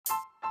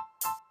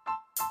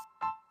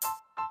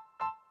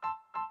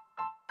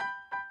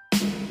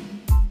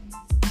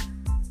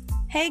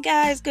Hey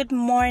guys, good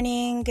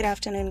morning, good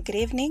afternoon, good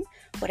evening,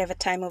 whatever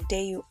time of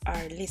day you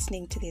are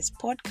listening to this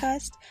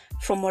podcast,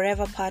 from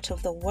wherever part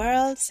of the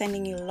world,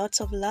 sending you lots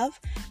of love.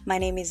 My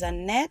name is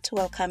Annette,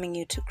 welcoming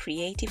you to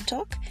Creative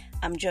Talk.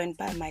 I'm joined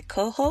by my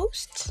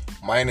co-host.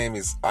 My name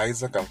is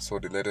Isaac. I'm so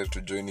delighted to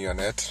join you,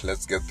 Annette.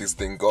 Let's get this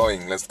thing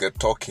going. Let's get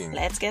talking.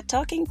 Let's get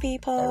talking,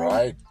 people. All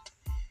right.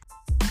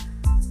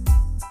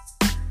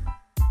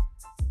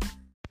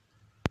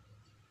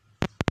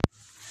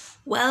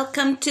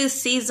 Welcome to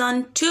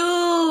season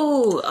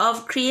 2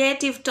 of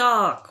Creative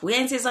Talk. We're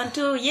in season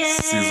 2, yay!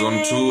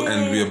 Season 2,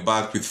 and we're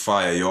back with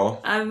fire, yo.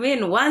 I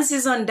mean, one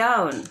season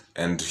down.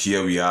 And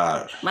here we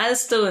are.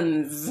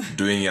 Milestones.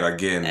 Doing it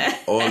again.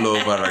 All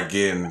over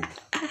again.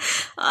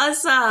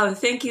 Awesome.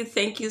 Thank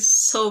you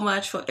so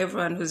much for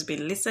everyone who's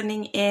been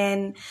listening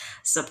and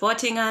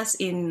supporting us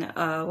in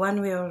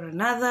one way or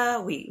another.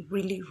 We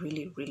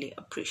really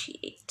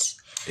appreciate.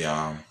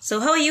 Yeah. So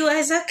how are you,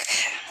 Isaac?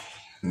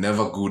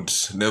 Never good.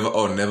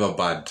 Never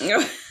bad.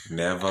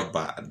 Never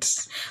bad.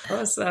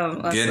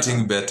 Awesome.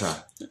 Getting better.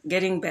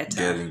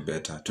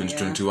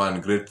 2021,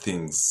 Yeah. great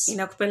things.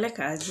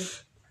 Inakupeleka aje?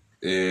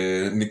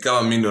 Ni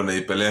kama mimi ndo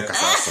naipeleka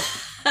sasa.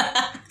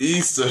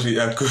 Hii story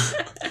ya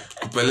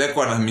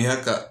kupelekwa na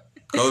miaka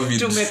COVID.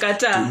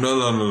 Tumekataa.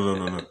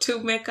 No.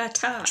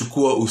 Tumekataa.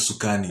 Chukua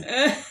usukani.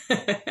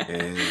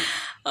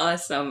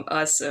 Awesome.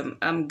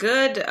 I'm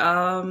good.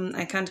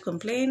 I can't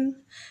complain.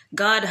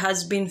 God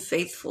has been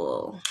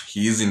faithful.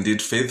 He is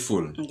indeed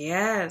faithful.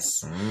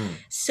 Yes.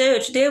 So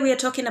today we are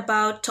talking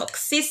about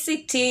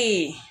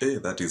toxicity. Hey,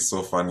 that is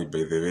so funny,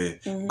 by the way.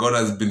 God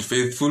has been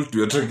faithful.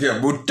 We are talking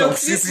about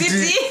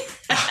toxicity.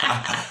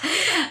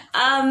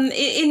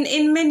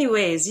 In many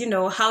ways,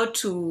 how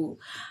to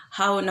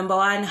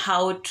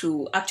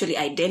actually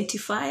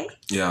identify.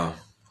 Yeah.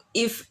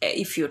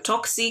 If you're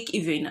toxic,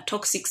 if you're in a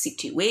toxic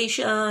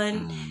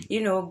situation,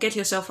 get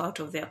yourself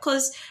out of there.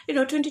 Because,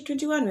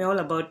 2021, we're all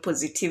about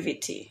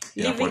positivity.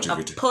 Yeah, living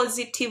positivity. A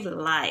positive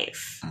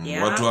life.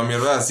 Yeah. Watu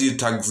wameraa si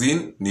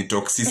toxin ni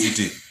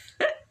toxicity.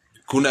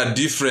 Kuna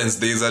difference.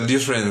 There is a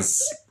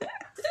difference.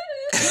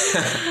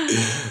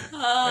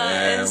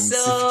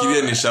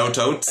 Msifikirie ni shout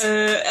out.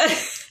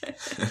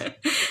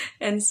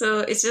 And so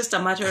it's just a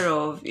matter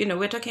of,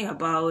 we're talking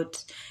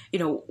about,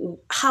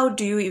 how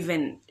do you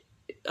even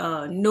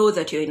know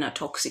that you're in a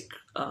toxic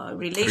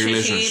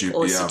relationship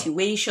or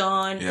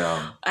situation.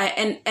 Yeah.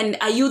 And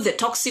are you the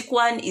toxic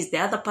one? Is the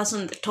other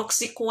person the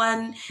toxic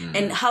one?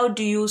 And how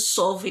do you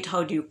solve it?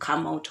 How do you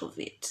come out of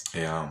it?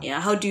 Yeah.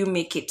 How do you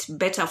make it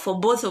better for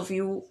both of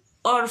you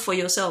or for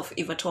yourself,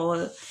 if at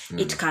all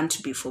it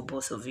can't be for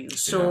both of you?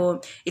 So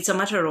it's a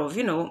matter of,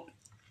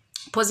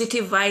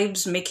 positive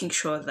vibes, making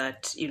sure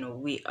that,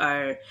 we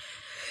are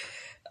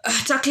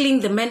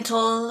tackling the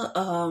mental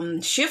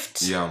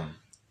shift. Yeah.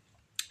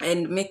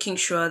 And making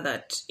sure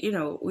that,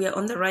 we are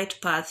on the right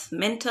path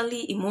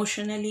mentally,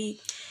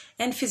 emotionally,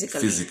 and physically.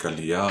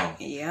 Physically, yeah.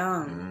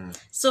 Yeah.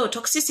 So,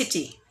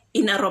 toxicity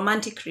in a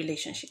romantic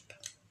relationship.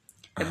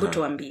 Hebu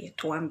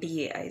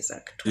tuambie,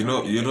 Isaac. You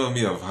know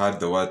me, I've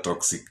heard the word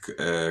toxic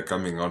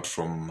coming out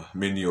from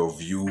many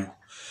of you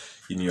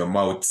in your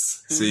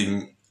mouths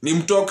saying,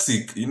 I'm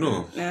toxic,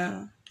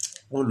 Yeah.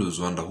 Always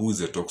wonder who is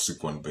a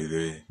toxic one, by the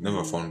way.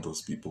 Never found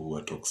those people who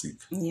are toxic.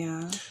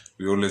 Yeah.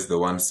 We're always the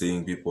ones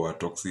saying people are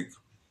toxic.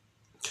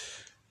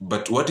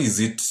 But what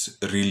is it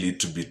really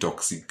to be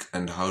toxic,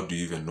 and how do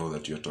you even know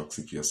that you're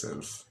toxic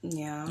yourself?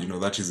 Yeah.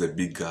 That is a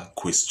bigger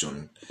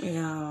question.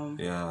 Yeah.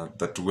 Yeah,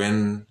 that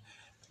when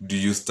do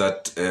you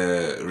start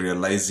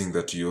realizing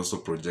that you're also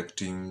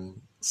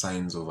projecting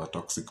signs of a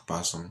toxic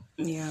person?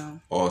 Yeah.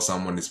 Or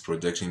someone is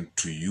projecting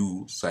to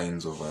you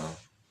signs of a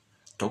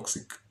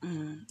toxic.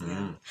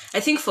 Yeah. I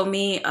think for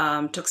me,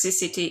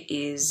 toxicity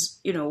is,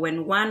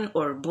 when one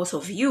or both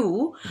of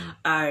you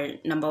are,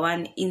 number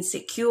one,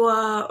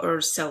 insecure or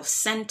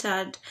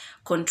self-centered,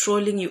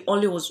 controlling. You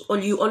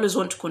always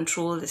want to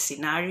control the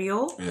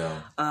scenario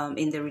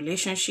in the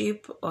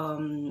relationship,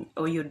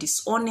 or you're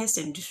dishonest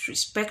and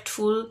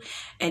disrespectful,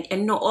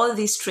 and all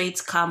these traits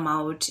come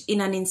out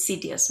in an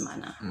insidious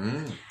manner.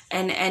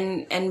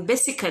 And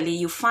basically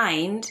you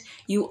find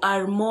you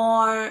are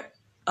more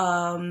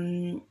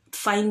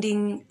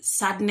finding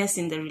sadness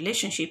in the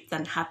relationship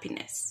than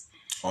happiness.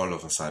 All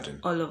of a sudden,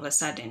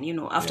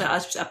 after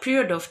a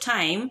period of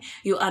time,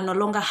 you are no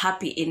longer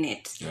happy in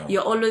it. Yeah.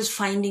 You're always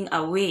finding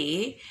a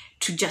way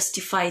to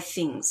justify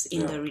things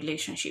in the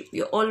relationship.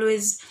 You're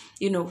always,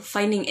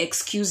 finding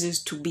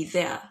excuses to be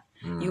there.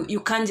 You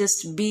can't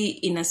just be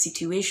in a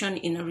situation,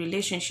 in a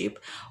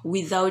relationship,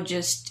 without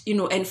just,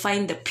 and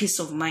find the peace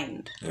of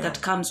mind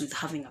that comes with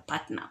having a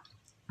partner.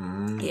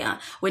 Yeah.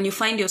 When you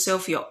find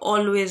yourself, you're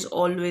always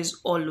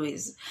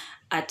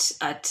at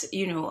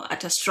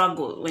a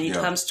struggle when it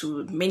comes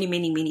to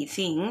many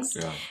things.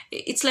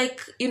 It's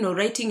like,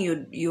 writing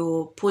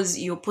your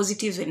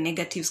positives and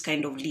negatives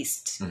kind of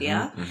list.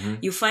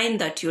 You find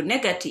that your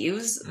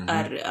negatives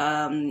are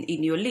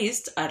in your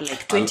list are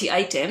like 20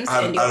 items,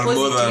 and your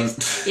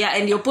positives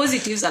and your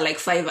positives are like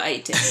 5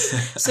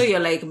 items. So you're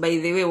like, by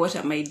the way, what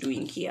am I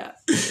doing here?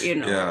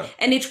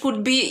 And it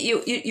could be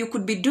you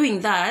could be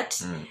doing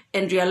that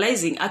and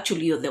realizing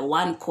actually you're the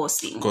one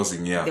causing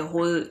the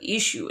whole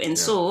issue. And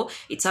so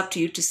it's up to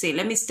you to say,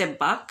 let me step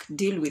back,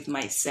 deal with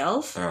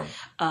myself, deal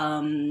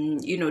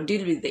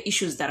with the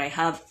issues that I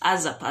have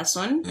as a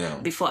person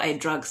before I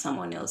drag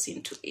someone else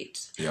into it.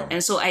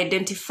 And so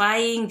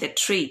identifying the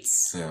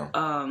traits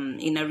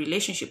in a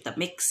relationship that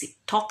makes it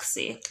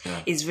toxic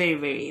is very,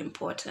 very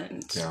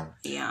important.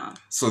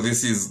 So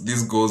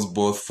this goes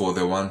both for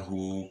the one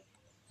who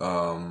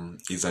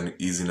is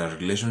in a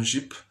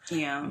relationship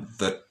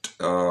that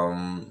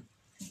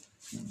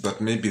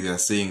maybe they're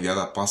saying the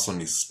other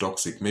person is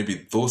toxic.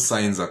 Maybe those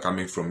signs are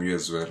coming from you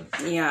as well.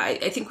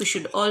 I think we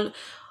should all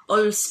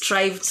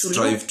strive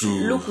to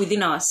look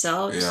within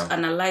ourselves,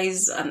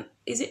 analyze, and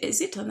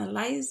is it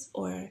analyze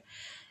or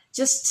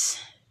just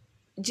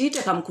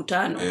jitaka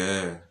mkutano?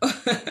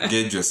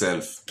 Gauge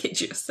yourself.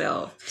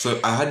 So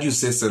I heard you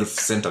say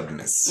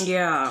self-centeredness.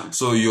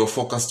 So you're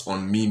focused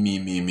on me.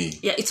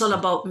 It's all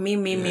about me.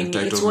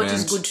 It's what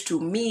is good to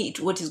me,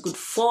 what is good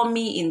for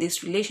me in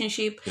this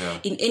relationship.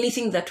 In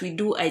anything that we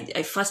do,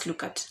 I first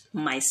look at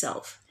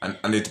myself.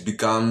 And it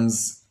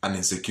becomes an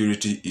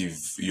insecurity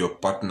if your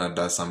partner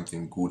does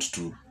something good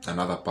to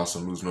another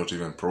person who's not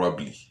even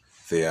probably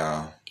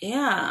there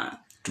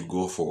to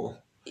go for.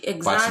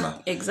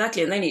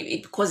 Exactly. And then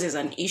it causes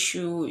an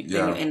issue.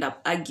 Then you end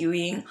up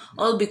arguing,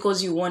 all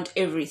because you want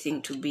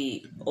everything to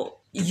be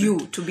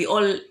to be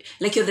all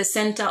like you're the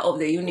center of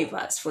the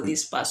universe for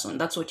this person.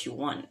 That's what you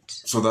want.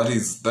 So that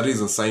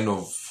is a sign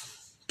of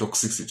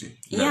toxicity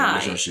in a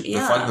relationship. The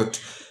fact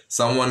that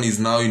someone is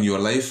now in your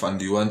life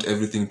and you want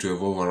everything to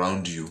evolve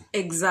around you.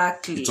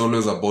 Exactly. It's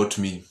always about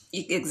me.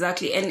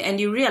 Exactly.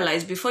 And you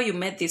realize before you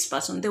met this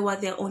person, they were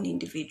their own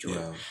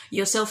individual.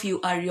 Yourself,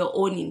 you are your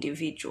own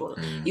individual.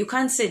 You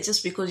can't say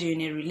just because you're in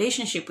a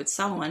relationship with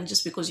someone,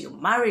 just because you're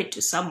married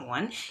to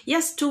someone,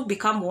 yes, two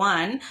become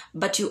one,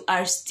 but you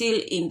are still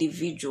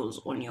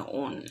individuals on your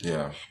own.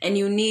 And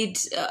you need,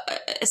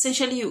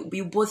 essentially,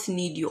 you both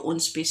need your own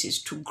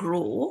spaces to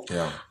grow.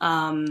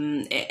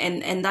 And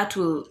that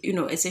will,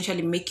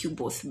 essentially make you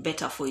both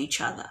better for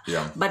each other.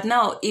 But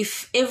now,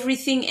 if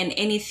everything and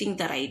anything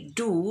that I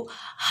do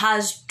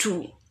has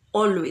to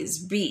always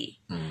be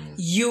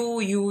you.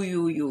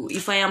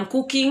 If I am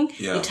cooking,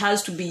 it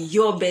has to be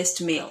your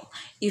best meal.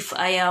 If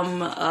I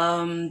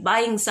am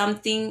buying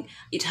something,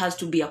 it has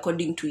to be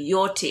according to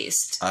your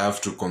taste. I have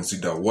to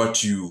consider and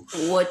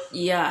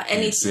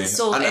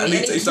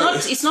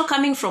it's not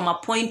coming from a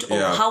point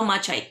of how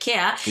much I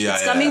care.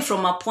 It's coming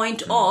from a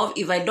point of,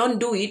 if I don't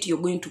do it,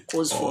 you're going to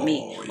cause for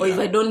me, or if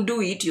I don't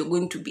do it, you're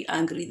going to be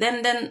angry.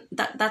 Then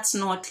that's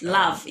not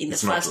love in the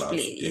first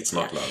place. It's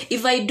not love.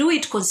 If I do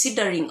it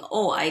considering,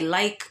 I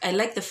like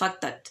the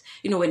fact that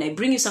when I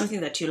bring you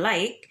something that you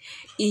like,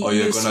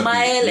 you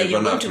smile and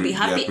you're going to be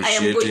happy. I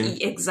am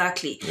good.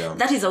 Exactly.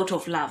 That is out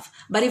of love.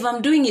 But if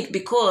I'm doing it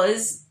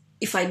because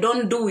if I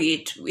don't do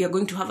it, we are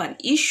going to have an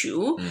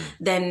issue,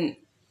 then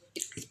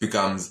it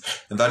becomes,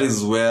 and that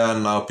is where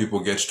now people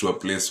get to a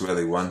place where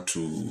they want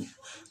to,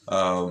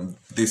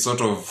 they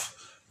sort of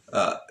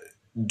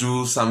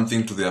do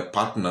something to their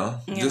partner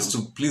just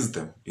to please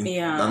them.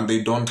 And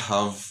they don't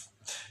have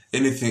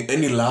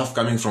any love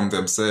coming from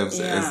themselves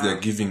as they're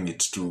giving it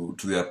to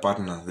their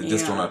partner. They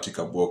just want to tick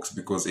a box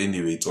because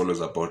anyway it's always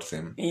about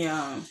them.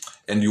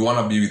 And you want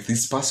to be with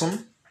this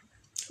person,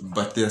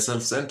 but they're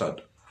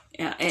self-centered.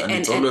 And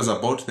it's always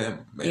about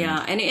them.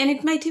 And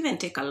it might even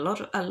take a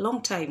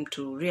long time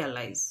to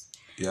realize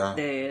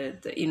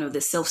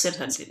the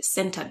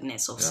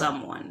self-centeredness of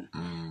someone.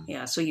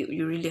 So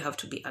you really have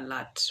to be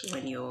alert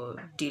when you're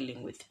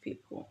dealing with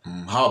people.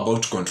 How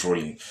about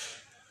controlling?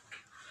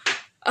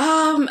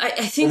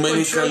 I think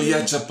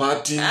umenikalia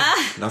chapati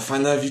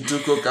nafanya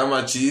vituko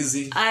kama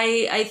chizi.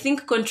 I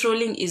think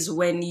controlling is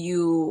when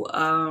you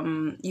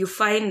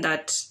find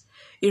that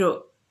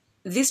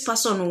this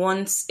person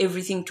wants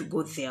everything to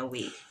go their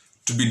way,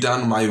 to be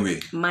done my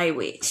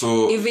way.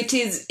 So if it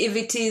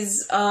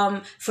is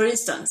for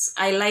instance,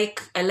 I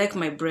like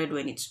my bread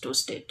when it's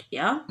toasted,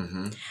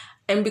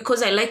 and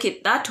because I like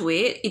it that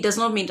way, it does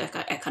not mean that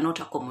I cannot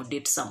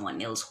accommodate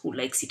someone else who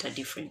likes it a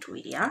different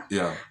way,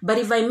 But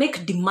if I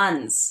make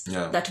demands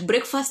that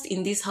breakfast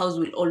in this house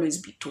will always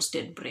be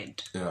toasted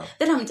bread,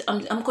 then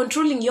I'm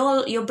controlling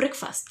your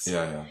breakfasts,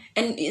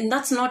 and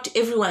that's not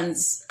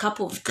everyone's cup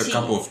of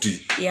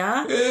tea.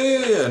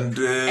 And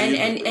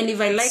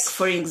if I like,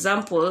 for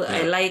example,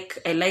 I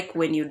like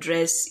when you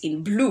dress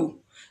in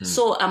blue.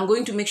 So I'm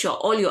going to make sure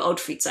all your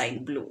outfits are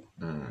in blue.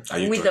 Are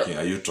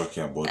you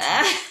talking about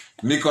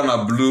Niko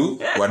na blue,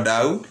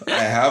 wadau.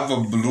 I have a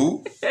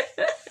blue.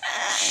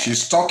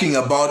 She's talking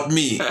about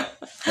me.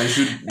 And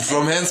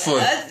from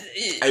henceforth,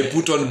 I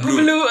put on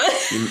blue.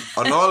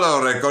 On all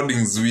our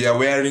recordings, we are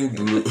wearing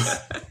blue.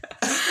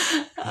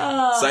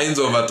 Signs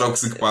of a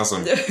toxic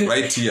person,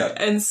 right here.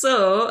 And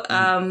so,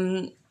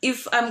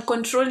 if I'm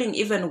controlling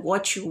even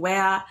what you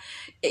wear,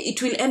 I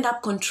will end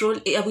up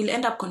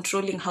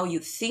controlling how you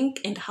think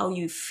and how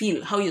you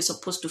feel, how you're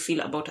supposed to feel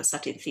about a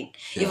certain thing.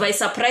 Yeah. If I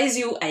surprise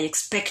you, I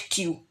expect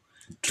you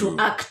to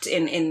act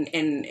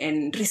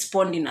and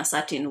respond in a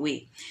certain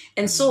way.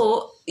 And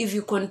so, if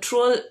you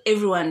control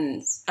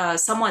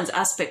someone's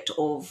aspect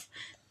of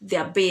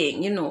their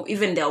being,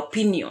 even their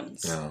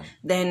opinions,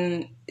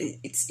 then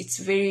it's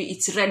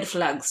red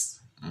flags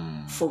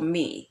for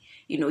me.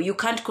 You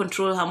can't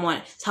control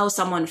how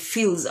someone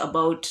feels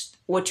about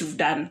what you've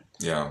done.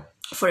 Yeah.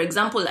 For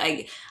example,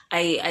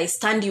 I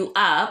stand you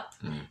up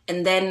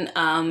and then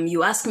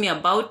you ask me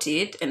about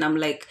it and I'm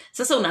like,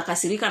 sasa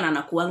unakasirika na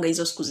nakuanga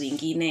hizo siku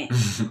zingine.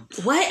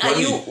 Why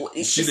are you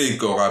shida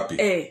iko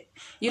wapi?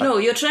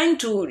 You're trying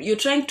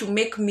to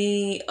make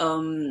me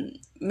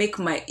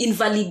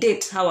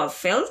invalidate how I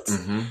felt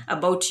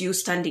about you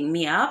standing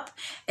me up.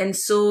 And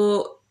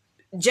so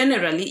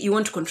generally you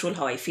want to control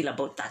how I feel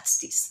about that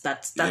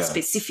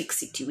specific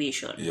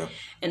situation. Yeah.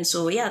 And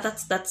so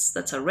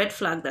that's a red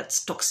flag.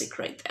 That's toxic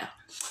right there.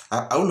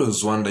 I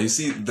always wonder, you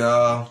see,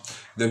 the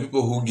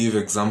people who give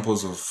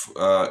examples of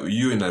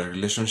you in a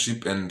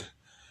relationship and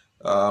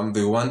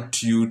they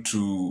want you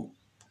to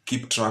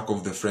keep track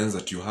of the friends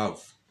that you have.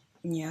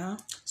 Yeah.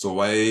 So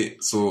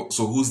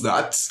who's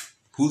that?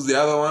 Who's the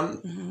other one?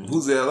 Mm-hmm.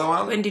 Who's the other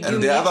one? When did you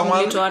meet?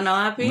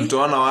 Mlitoana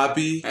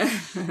wapi?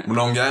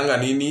 Mnaongeanga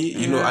nini?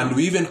 And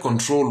we even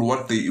control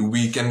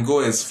we can go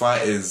as far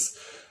as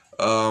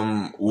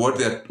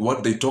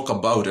what they talk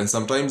about, and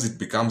sometimes it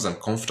becomes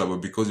uncomfortable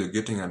because you're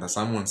getting under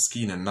someone's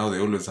skin, and now they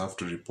always have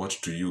to report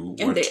to you.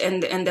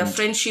 And their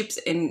friendships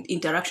and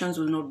interactions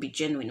will not be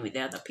genuine with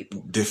the other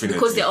people. Definitely,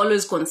 because they're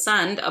always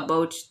concerned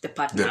about the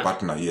partner. The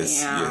partner,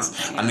 yes.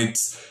 And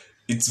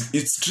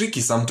it's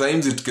tricky.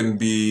 Sometimes it can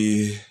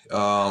be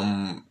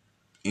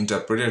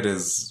interpreted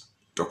as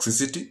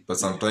toxicity, but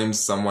sometimes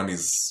someone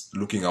is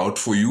looking out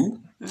for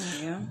you.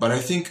 But I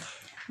think.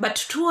 But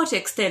to what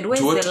extent?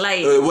 Where's the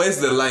line? Where's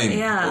the line?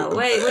 Yeah,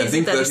 where is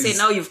it that you say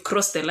now you've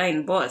crossed the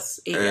line, boss?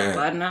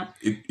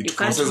 It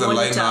crosses a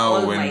line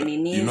now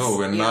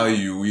when now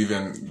you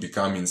even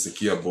become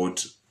insecure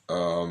about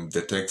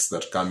the texts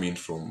that come in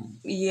from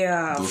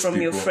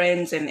from your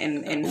friends and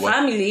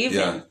family even.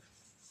 Yeah.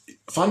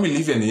 Family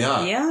even,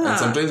 and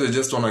sometimes I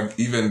just want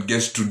to even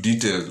get to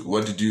detail.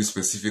 What did you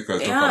specifically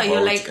talk about?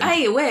 You're like,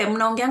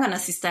 mnaongeanga na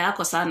sister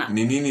yako sana.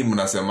 Ni nini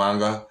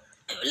mnasemanga?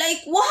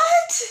 Like,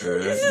 what?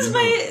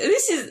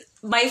 This is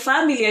my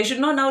family. I should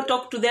not now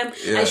talk to them.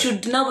 I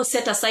should now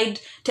set aside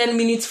 10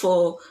 minutes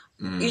for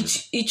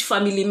each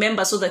family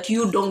member so that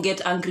you don't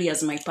get angry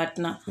as my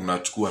partner.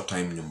 Unachukua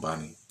time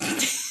nyumbani.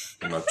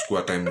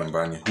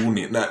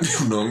 Huni na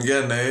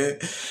unaongea naye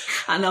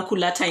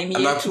anakula time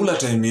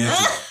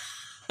yetu.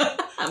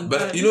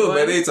 But by the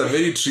way, it's a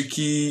very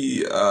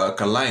tricky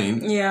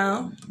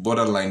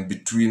borderline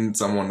between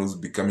someone who's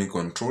becoming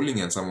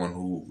controlling and someone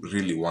who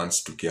really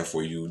wants to care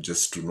for you,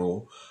 just to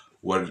know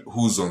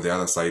who's on the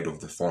other side of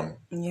the phone.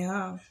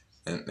 Yeah.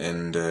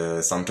 And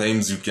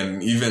sometimes you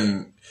can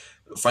even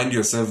find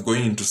yourself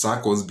going into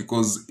circles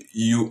because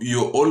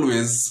you're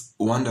always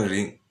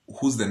wondering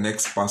who's the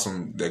next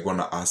person they're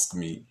gonna ask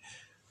me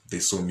they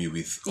saw me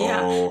with.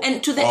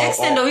 And to the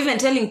extent of even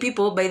telling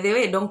people, by the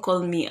way, don't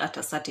call me at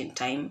a certain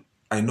time.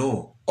 I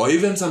know. Or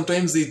even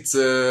sometimes it's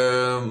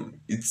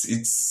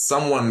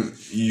someone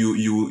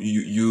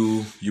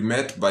you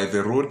met by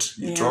the road,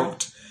 you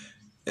talked,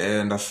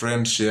 and a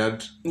friend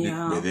shared.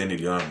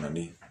 Niliona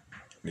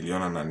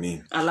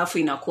nani. Alafu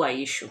inakuwa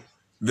issue.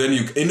 Then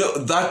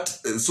that,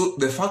 so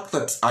the fact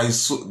that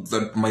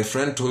that my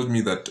friend told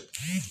me that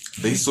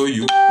they saw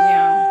you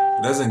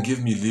doesn't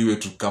give me leeway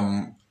to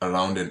come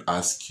around and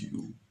ask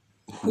you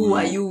who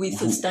are you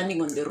with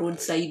standing on the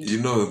roadside.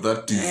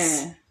 That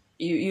is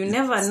you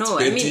never know.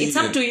 I mean, it's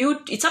up to you.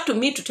 It's up to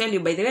me to tell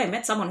you. By the way, I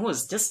met someone who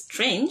was just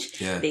strange.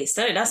 They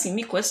started asking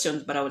me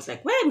questions, but I was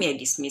like, "Well, I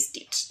dismissed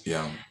it."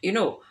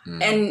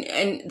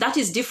 And that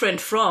is different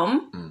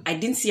from I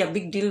didn't see a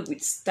big deal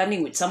with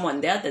standing with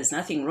someone there. There's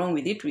nothing wrong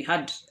with it. We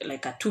had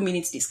like a 2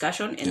 minutes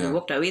discussion and we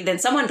walked away. Then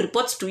someone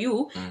reports to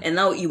you, and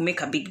now you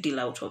make a big deal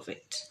out of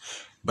it.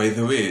 By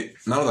the way,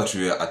 now that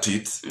we are at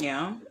it,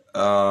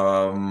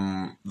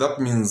 that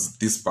means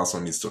this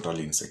person is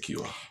totally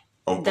insecure.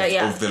 Of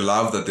the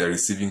love that they're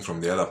receiving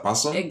from the other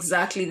person.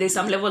 Exactly. There's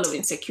some level of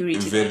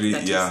insecurity that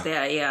is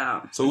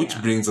there. So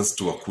which brings us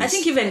to a question. I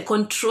think even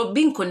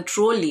being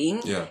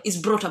controlling is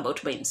brought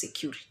about by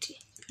insecurity.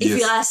 If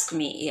you ask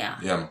me,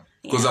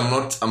 because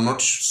I'm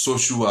not so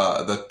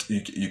sure that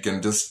you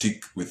can just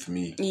stick with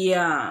me.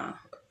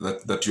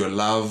 That your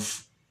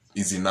love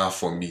is enough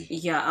for me.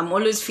 I'm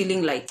always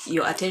feeling like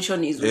your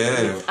attention is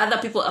with other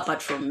people apart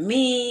from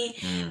me,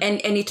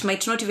 and it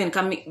might not even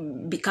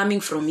be coming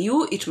from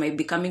you. It might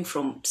be coming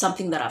from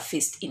something that I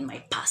faced in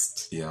my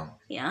past.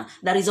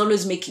 That is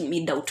always making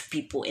me doubt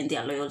people and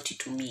their loyalty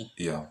to me.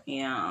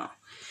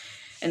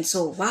 And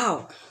so,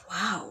 wow,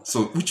 Wow.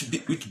 So which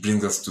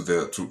brings us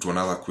to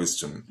another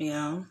question.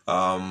 Yeah.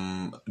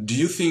 Do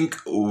you think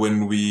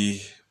when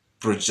we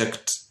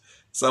project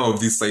some of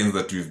these signs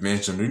that we've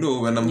mentioned,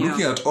 when I'm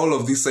looking at all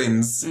of these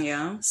signs,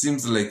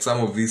 seems like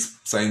some of these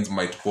signs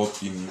might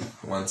pop in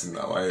once in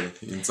a while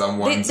in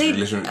someone's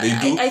relationship. They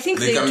do. I think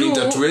they can do.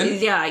 intertwine.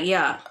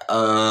 Yeah.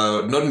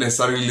 Not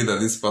necessarily that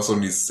this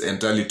person is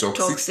entirely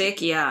toxic.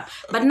 Yeah.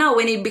 But now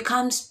when it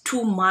becomes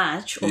too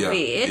much of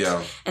it,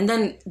 and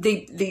then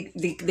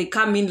they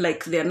come in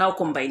like they're now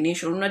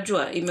combination.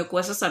 Unajua,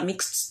 imekuwa sasa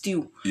mixed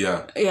stew.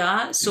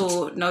 Yeah.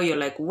 So now you're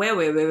like,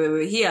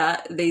 where here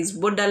there's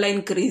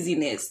borderline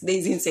craziness.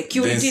 There's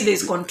insecurity,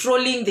 there's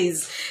controlling,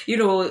 there's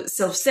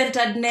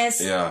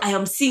self-centeredness. I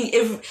am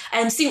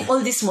seeing all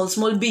these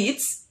small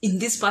bits in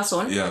this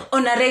person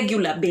on a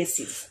regular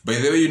basis. By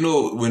the way,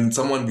 when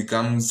someone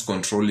becomes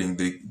controlling,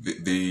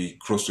 they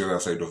cross to the other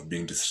side of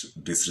being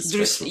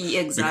disrespectful.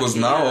 Exactly. Because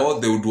now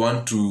they would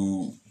want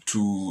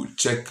to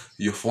check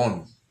your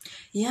phone.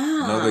 Yeah.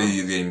 Now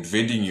they're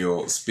invading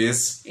your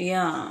space.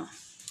 Yeah.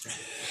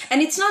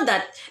 And it's not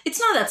that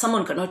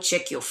someone cannot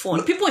check your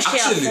phone. People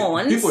share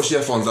phones. People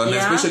share phones, and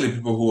especially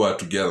people who are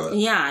together.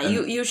 Yeah,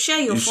 you share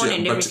your phone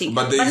and everything.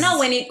 But now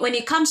when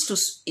it comes to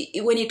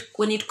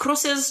when it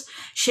crosses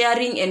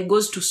sharing and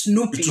goes to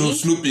snooping. To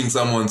snooping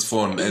someone's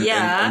phone and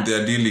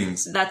their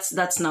dealings.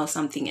 That's now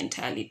something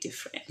entirely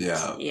different.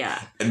 Yeah. Yeah.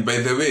 And by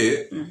the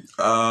way,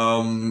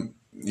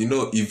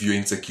 if you're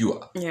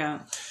insecure. Yeah.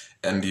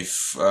 And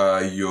if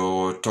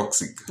you're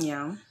toxic.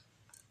 Yeah.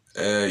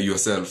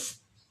 Yourself.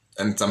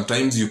 And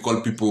sometimes you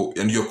call people,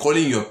 and you're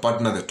calling your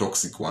partner the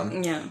toxic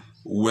one. Yeah.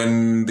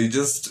 When they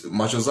just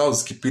macho zao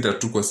zikipita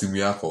tu kwa simu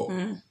yako,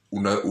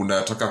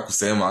 unataka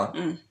kusema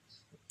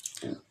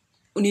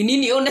ni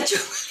nini unacho.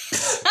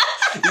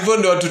 Hivyo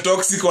ndio watu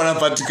toxic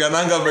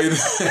wanapatikananga by the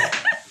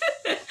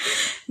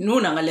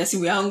unaangalia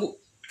simu yangu.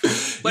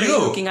 What are you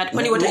looking at?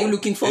 What are you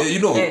looking for?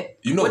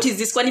 What is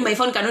this? Kwani my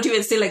phone cannot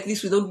even stay like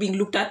this without being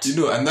looked at.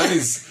 And that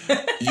is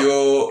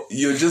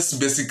you're just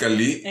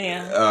basically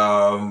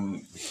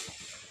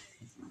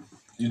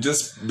you're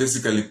just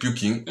basically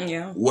puking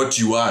what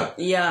you are.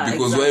 Yeah.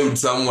 Because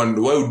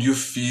exactly. why would you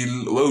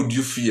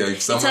fear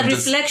if someone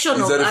it's a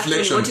reflection of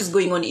actually what is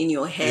going on in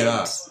your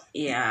head.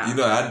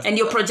 Yeah. And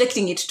you're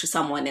projecting it to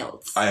someone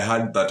else. I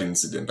had that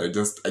incident. I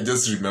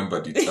just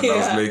remembered it. And I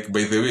was like,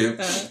 by the way,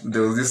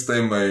 there was this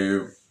time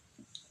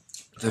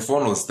the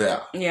phone was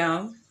there.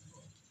 Yeah.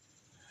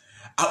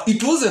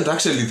 It wasn't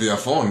actually their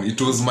phone. It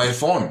was my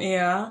phone.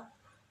 Yeah.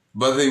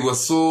 But they were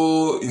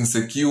so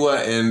insecure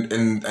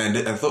and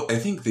I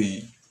think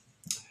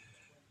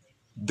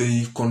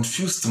they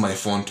confused my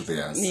phone to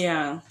theirs.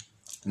 Yeah.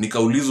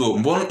 Nikaulizwa,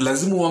 mbona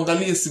lazima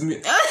uangalie simu?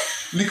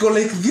 Niko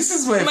like, this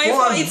is my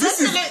phone.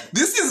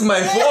 This is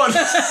my phone.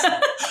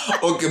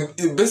 Okay,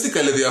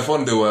 basically their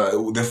phone,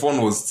 the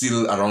phone was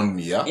still around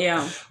me, yeah?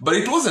 Yeah. But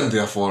it wasn't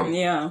their phone.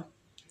 Yeah.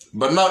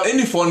 But now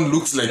any phone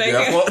looks like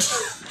their phone.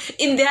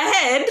 In their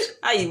head,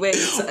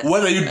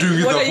 what are you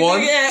doing with the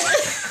phone?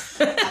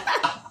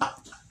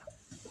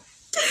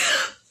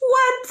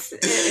 What?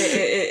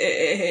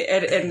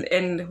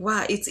 And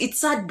wow, it's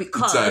sad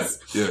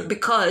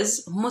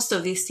because most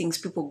of these things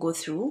people go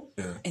through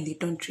and they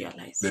don't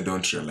realize. They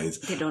don't realize.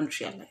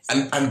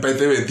 And by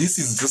the way, this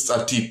is just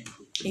a tip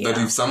that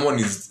if someone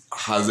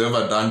has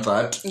ever done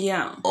that,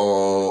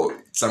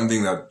 or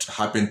something that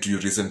happened to you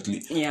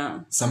recently,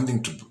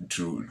 something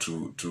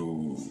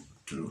to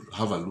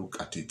have a look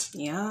at it.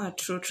 Yeah,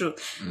 true.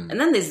 And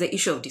then there's the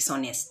issue of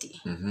dishonesty.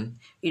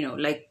 Mm-hmm.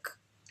 Like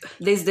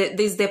there's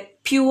the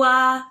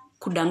pure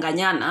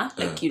kudanganyana,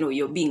 like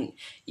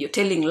you're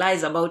telling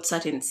lies about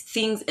certain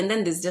things, and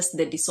then there's just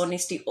the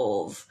dishonesty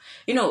of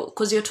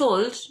because you're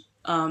told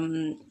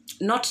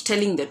not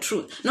telling the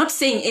truth, not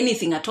saying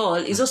anything at all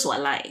is also a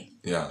lie.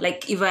 Yeah.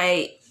 Like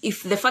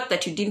if the fact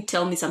that you didn't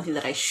tell me something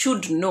that I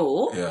should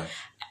know,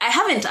 I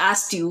haven't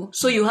asked you,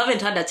 so you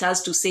haven't had a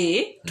chance to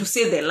say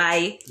the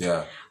lie.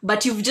 Yeah.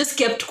 But you've just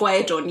kept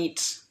quiet on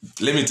it.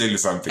 Let me tell you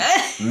something.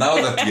 Now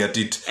that we're at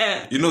it,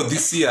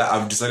 this year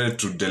I've decided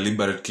to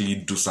deliberately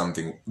do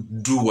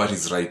what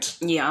is right.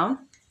 Yeah.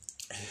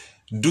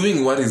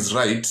 Doing what is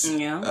right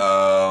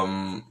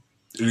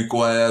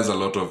requires a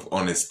lot of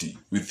honesty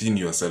within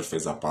yourself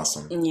as a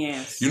person.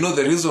 Yes.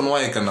 The reason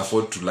why I can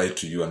afford to lie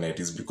to you, Annette,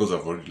 is because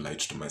I've already lied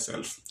to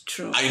myself.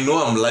 True. I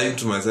know I'm lying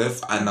to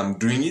myself and I'm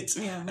doing it.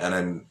 Yeah.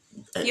 And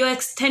you're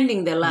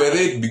extending the lie. But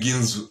it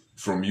begins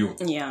from you.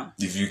 Yeah.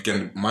 If you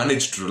can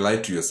manage to lie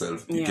to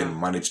yourself, you can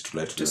manage to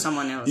lie to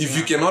someone else. If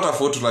you cannot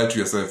afford to lie to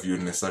yourself, you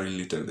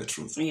necessarily tell the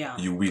truth. Yeah.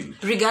 You will.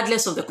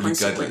 Regardless of the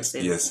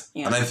consequences. Yes.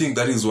 Yeah. And I think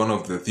that is one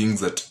of the things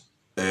that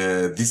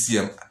this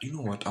year,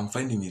 I'm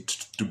finding it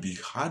to be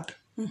hard.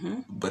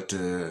 Mm-hmm. But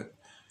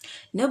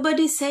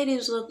nobody said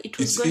it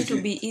was going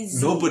to be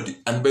easy. Nobody.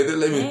 And by the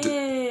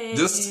way,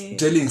 just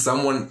telling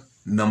someone,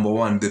 number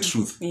one, the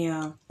truth.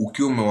 Yeah.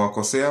 Ukiwa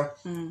umewakosea,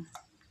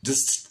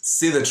 just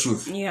say the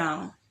truth.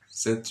 Yeah.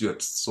 sets you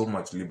at so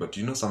much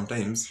liberty.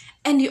 Sometimes...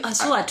 And you are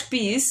so at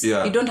peace,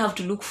 Yeah. you don't have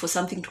to look for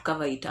something to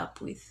cover it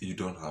up with. You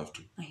don't have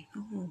to. I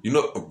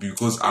know.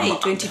 Because Hey,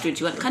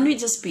 2021. Can we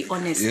just be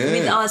honest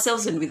with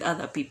ourselves and with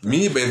other people?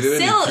 Me, by the way,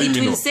 So the it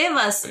criminal. will save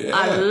us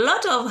a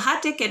lot of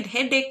heartache and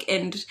headache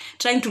and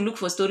trying to look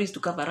for stories to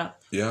cover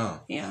up. Yeah.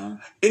 Yeah.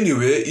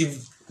 Anyway,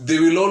 if they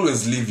will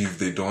always leave if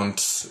they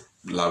don't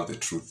love the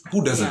truth.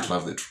 Who doesn't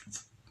love the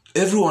truth?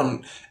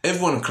 Everyone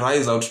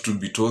cries out to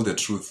be told the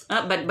truth.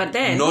 But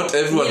then not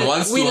everyone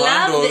wants to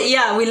handle.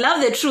 We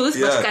love the truth,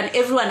 but can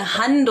everyone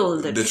handle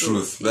the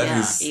truth?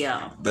 That's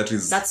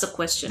the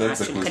question.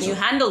 That's actually, the question. Can you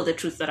handle the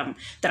truth that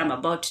I'm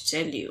about to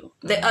tell you,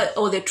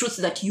 or the truth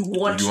that you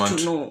want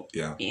to know?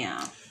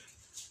 Yeah.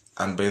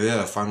 And by there,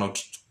 I found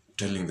out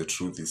telling the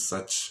truth is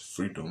such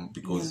freedom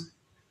because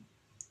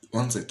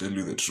once I tell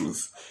you the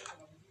truth,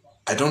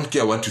 I don't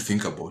care what you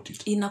think about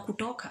it.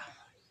 Inakutoka.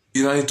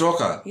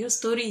 Inanitoka. Hiyo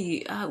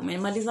story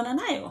umemalizana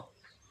nayo.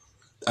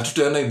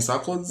 Hatutaenda in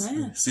circles.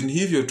 Si ni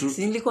hivyo tu.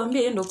 Si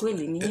nilikwambia hiyo ndo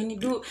kweli. Nini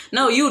do?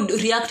 Now you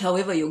react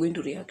however you're going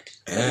to react.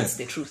 That's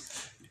the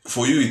truth.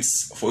 For you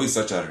it's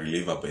such a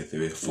reliever, by the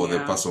way, for the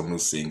person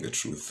who's saying the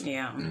truth.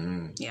 Yeah.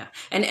 Yeah.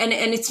 And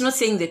it's not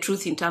saying the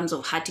truth in terms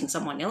of hurting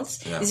someone else.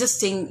 It's just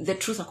saying the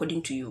truth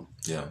according to you.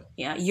 Yeah.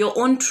 Yeah. Your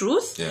own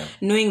truth,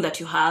 knowing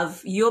that you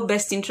have your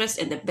best interest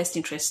and the best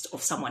interest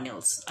of someone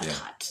else at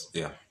heart.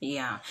 Yeah.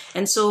 Yeah.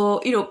 And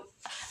so,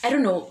 I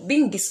don't know,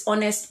 being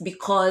dishonest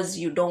because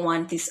you don't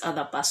want this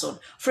other person.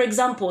 For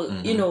example,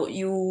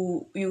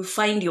 you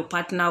find your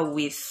partner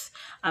with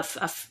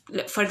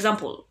for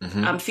example,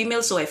 I'm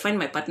female, so I find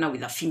my partner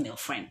with a female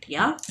friend.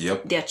 Yeah.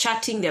 Yep. They're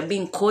chatting, they're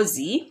being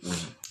cozy.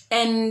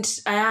 And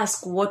I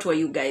ask, what were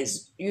you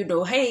guys,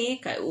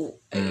 hey,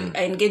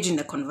 I engage in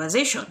a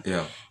conversation.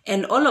 Yeah.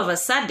 And all of a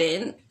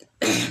sudden,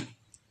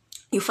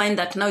 you find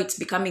that now it's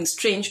becoming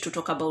strange to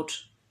talk about,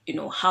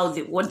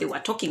 what they were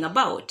talking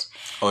about.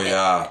 Oh,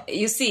 yeah.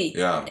 You see?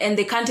 Yeah. And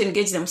they can't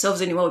engage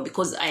themselves anymore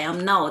because I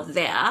am now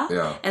there.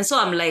 Yeah. And so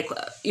I'm like,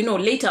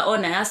 later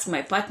on I asked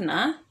my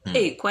partner,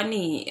 hey,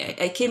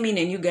 Kwani, I came in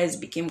and you guys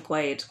became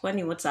quiet.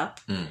 Kwani, what's up?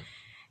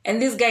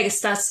 And this guy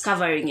starts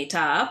covering it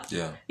up.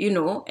 Yeah.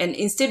 And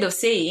instead of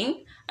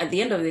saying, at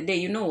the end of the day,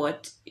 you know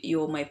what,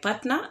 you're my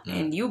partner,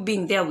 and you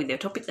being there with the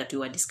topic that we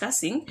were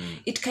discussing,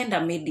 it kind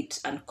of made it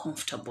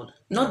uncomfortable.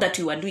 Not that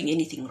you were doing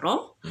anything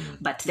wrong,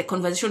 but the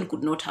conversation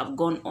could not have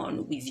gone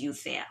on with you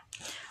there.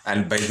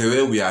 And by the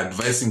way, we are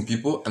advising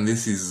people, and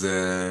this is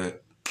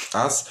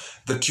us,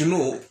 that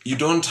you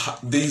don't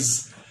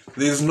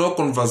there's no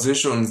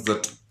conversations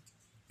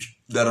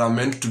that are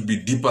meant to be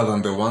deeper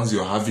than the ones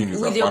you're having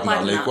with your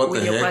partner. Like, what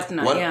with the your heck?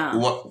 Partner,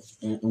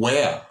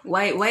 Where?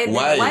 Why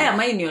am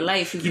I in your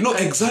life?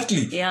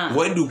 Exactly. Yeah.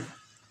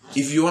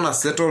 If you want to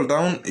settle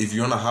down, if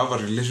you want to have a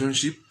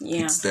relationship,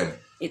 it's them.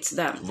 It's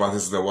them.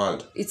 Versus the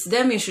world. It's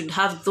them you should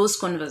have those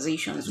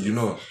conversations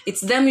with.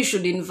 It's them you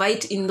should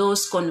invite in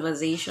those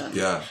conversations.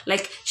 Yeah.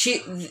 Like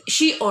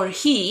she or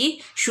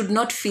he should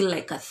not feel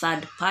like a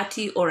third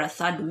party or a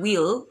third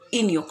wheel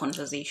in your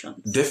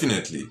conversation.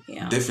 Definitely.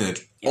 Yeah.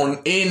 Definitely. Yeah.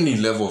 On any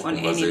level of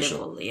conversation.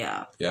 On any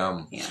level,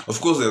 yeah. Of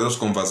course, there are those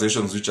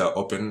conversations which are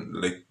open,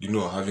 like,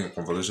 having a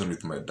conversation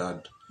with my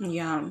dad.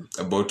 Yeah.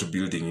 About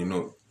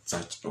building,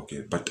 such,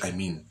 okay. But I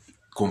mean,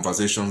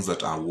 conversations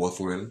that are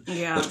worthwhile,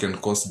 that can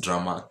cause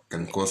drama,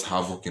 can cause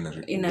havoc in a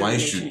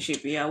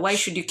relationship. Why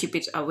should you keep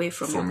it away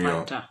from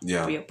your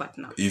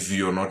partner? If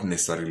you're not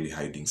necessarily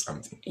hiding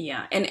something.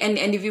 Yeah, and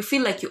if you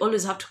feel like you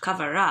always have to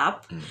cover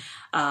up,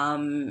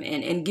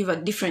 and give a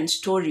different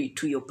story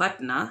to your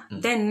partner,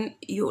 then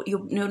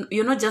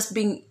you're not just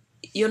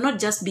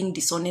being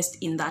dishonest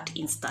in that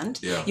instant.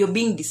 Yeah. You're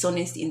being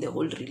dishonest in the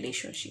whole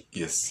relationship.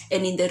 Yes.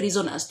 And in the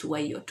reason as to why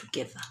you're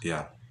together.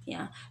 Yeah.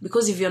 Yeah.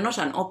 Because if you're not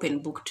an open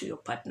book to your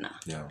partner,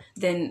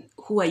 then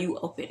who are you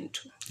open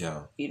to?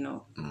 Yeah.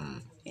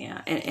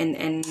 Yeah.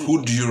 And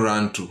who do you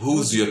run to?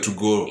 Who's your to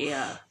go?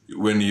 Yeah.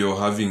 When you're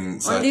having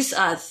such... On this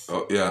earth.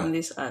 Oh, yeah. On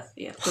this earth,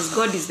 yeah. Because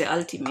God is the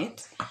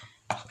ultimate.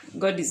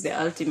 God is the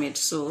ultimate,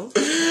 so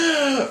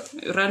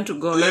run to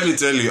God. Let me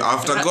tell you,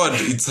 after God,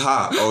 it's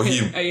her or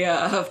him.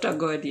 After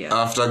God,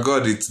 After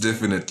God, it's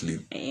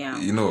definitely,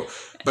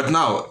 But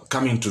now,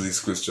 coming to this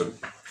question,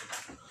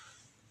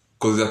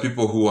 because there are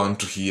people who want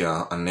to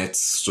hear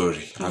Annette's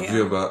story. Have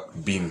you ever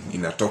been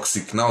in a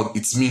toxic... Now,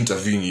 it's me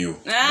interviewing you.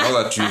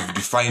 Now that you've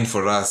defined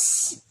for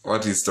us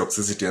what is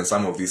toxicity and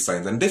some of these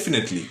signs, and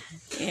definitely,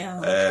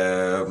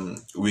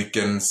 we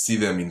can see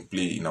them in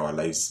play in our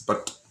lives.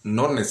 But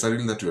not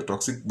necessarily that you're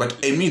toxic, but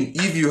I mean,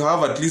 if you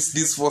have at least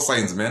these 4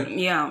 signs, man.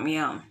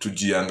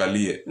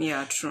 Tujiangalie.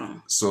 Yeah,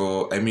 true.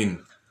 So, I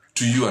mean,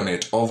 to you,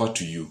 Annette, over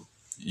to you.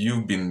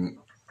 You've been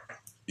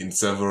in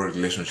several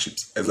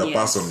relationships as a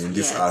person in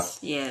this earth.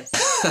 Yes.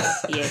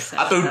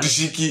 Hata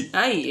udishiki.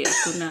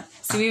 Kuna.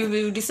 So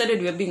we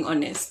decided we are being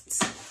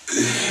honest.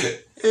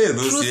 Hey,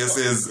 those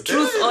yeses.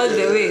 Truth all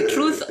the way.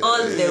 Truth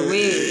all the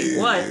way.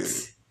 What?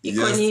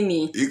 Iko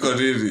nini? Iko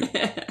nini?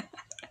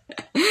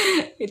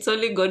 It's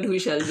only God who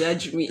shall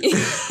judge me.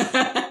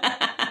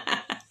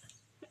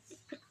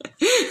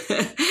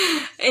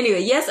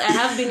 Anyway, yes, I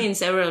have been in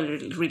several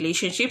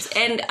relationships,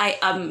 and I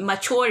am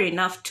mature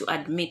enough to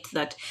admit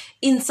that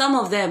in some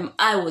of them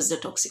I was the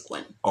toxic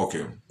one.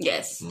 Okay.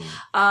 Yes.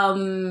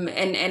 And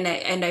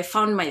I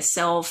found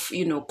myself,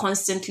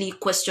 constantly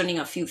questioning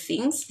a few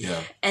things.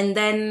 Yeah. And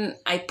then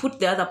I put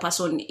the other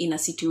person in a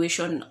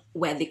situation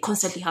where they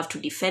constantly have to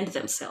defend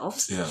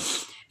themselves. Yeah.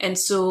 And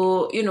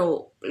so,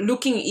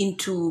 looking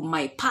into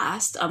my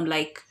past, I'm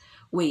like,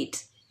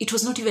 wait, it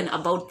was not even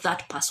about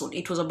that person.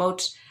 It was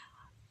about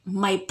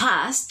my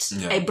past.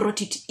 Yeah. I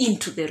brought it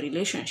into the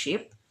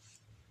relationship,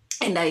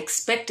 and I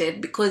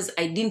expected, because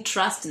I didn't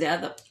trust the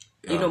other,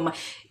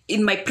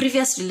 in my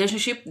previous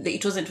relationship,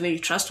 it wasn't very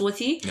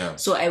trustworthy. Yeah.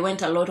 So I went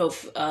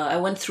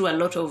through a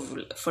lot of,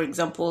 for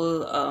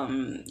example,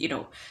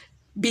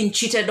 being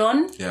cheated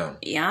on. Yeah.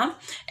 Yeah.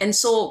 And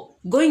so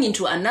going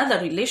into another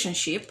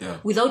relationship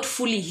without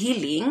fully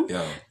healing,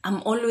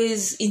 I'm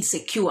always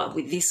insecure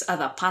with this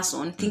other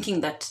person,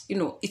 thinking that,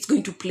 it's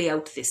going to play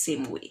out the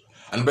same way.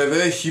 And by the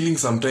way, healing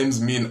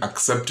sometimes mean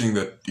accepting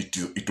that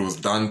it was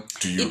done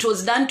to you. It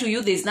was done to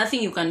you. There's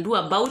nothing you can do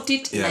about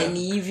it. Yeah.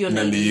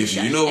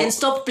 Naivyo. And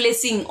stop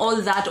placing all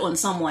that on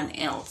someone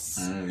else.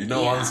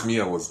 Once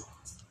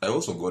I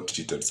also got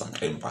cheated some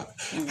time back.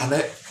 And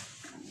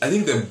I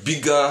think the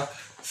bigger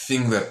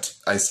thing that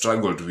I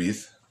struggled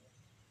with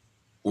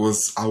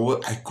was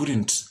I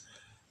couldn't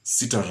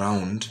sit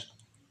around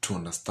to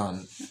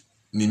understand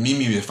ni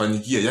mimi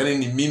imefanyikia, yani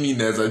ni mimi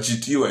naweza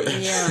chitiwa.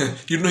 Yeah.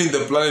 In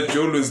the planet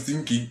you're always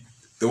thinking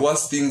the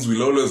worst things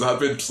will always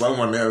happen to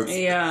someone else.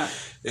 Yeah.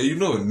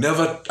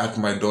 Never at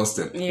my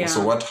doorstep. Yeah.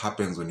 So what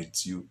happens when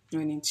it's you?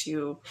 When it's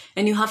you.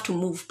 And you have to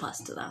move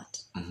past that.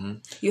 Mm-hmm.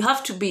 You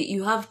have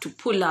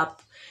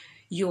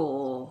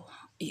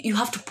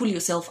to pull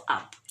yourself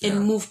up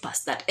and move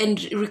past that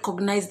and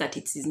recognize that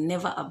it is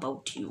never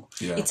about you.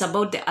 Yeah. It's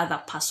about the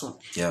other person.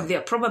 Yeah. They're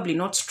probably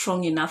not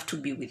strong enough to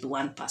be with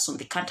one person.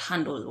 They can't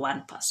handle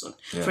one person.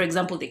 Yeah. For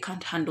example, they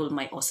can't handle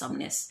my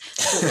awesomeness.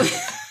 So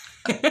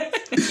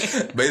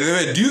By the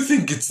way, do you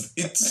think it's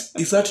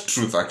that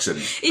truth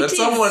actually? That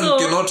someone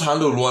cannot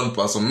handle one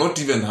person, not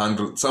even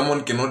handle,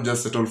 someone cannot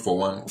just settle for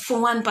one? For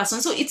one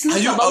person. So it's not Are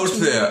you about out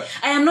me. there?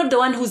 I am not the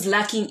one who's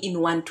lacking in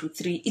 1, 2,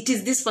 3. It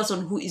is this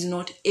person who is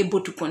not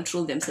able to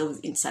control themselves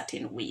in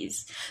certain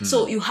ways.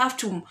 So you have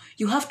to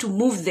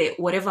move the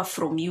whatever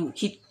from you.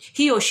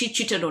 He or she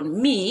cheated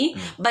on me,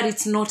 but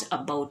it's not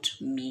about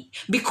me.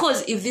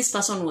 Because if this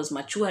person was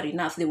mature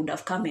enough, they would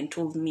have come and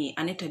told me,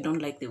 Annette, I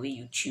don't like the way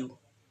you chew.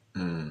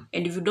 And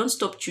if you don't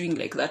stop chewing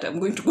like that, I'm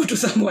going to go to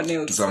someone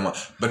else.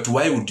 But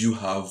why would you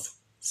have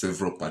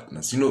several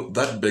partners?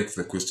 That begs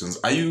the questions.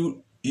 Are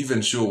you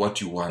even sure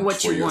what you want?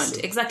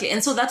 Exactly.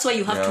 And so that's why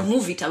you have to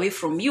move it away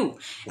from you.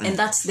 And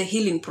that's the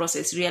healing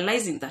process,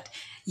 realizing that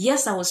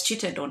yes, I was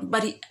cheated on,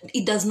 but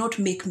it does not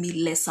make me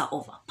lesser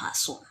of a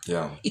person.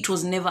 Yeah. It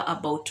was never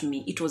about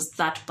me. It was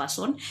that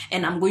person,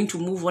 and I'm going to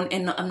move on,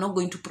 and I'm not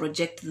going to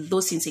project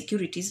those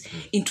insecurities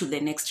into the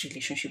next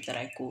relationship that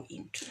I go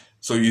into.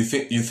 So you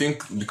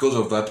think because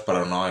of that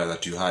paranoia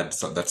that you had,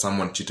 that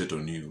someone cheated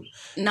on you,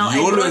 now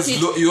you always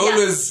look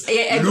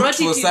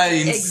for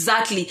signs.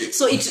 Exactly.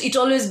 So it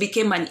always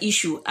became an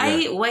issue.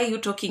 Why are you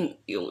talking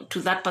to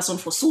that person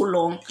for so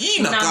long?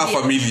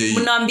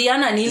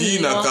 Mnaambiana nini?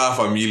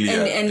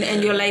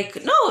 And you're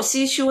like, no,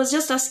 see, she was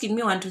just asking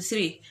me 1, 2,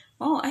 3.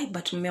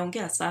 But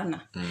mmeongea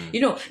sana.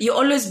 You're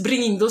always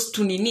bringing those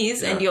two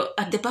ninis, and you're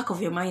at the back of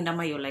your mind,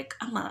 you're like,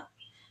 ama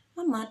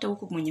hata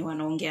huko mwenye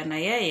wanaongea na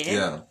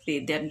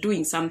yeye, they're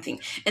doing something.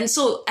 And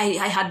so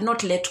I had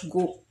not let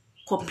go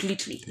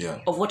completely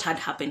of what had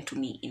happened to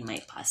me in my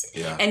past.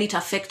 And it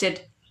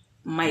affected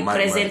my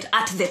present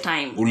at the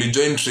time.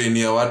 Ulijoin train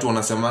ya watu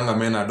wanasemanga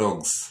men are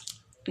dogs.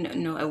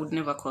 No, I would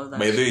never call that.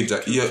 By the way,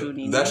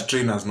 that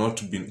train has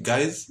not been,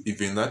 guys,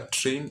 if in that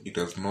train it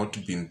has not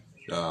been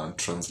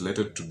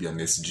translated to be an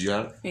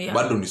SGR,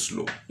 bado ni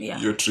slow.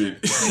 Your train.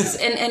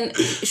 and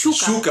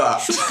shuka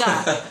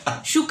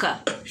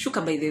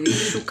by the way,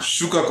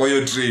 shuka kwa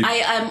your train.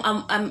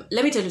 I'm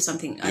let me tell you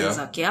something,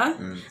 Isaac.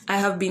 I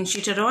have been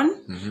cheated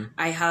on.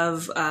 I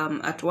have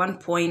at one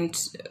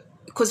point,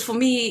 because for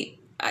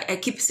me, I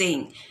keep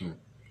saying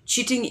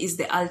cheating is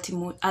the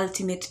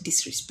ultimate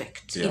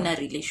disrespect in a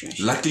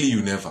relationship. Luckily,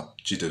 you never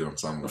cheated on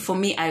someone. For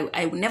me,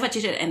 I would never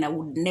cheated, and I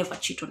would never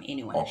cheat on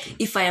anyone. Okay.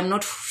 If I am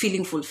not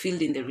feeling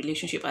fulfilled in the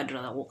relationship, I'd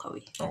rather walk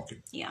away. Okay.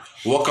 Yeah.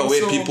 Walk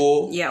away,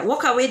 people. Yeah,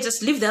 walk away.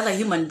 Just leave the other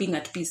human being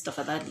at peace,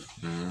 tafadhali.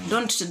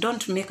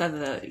 Don't make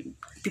other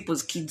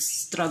people's kids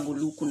struggle,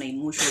 look na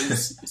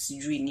emotions,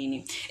 sijui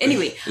nini.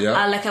 Anyway,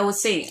 like I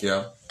was saying,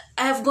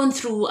 I have gone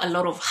through a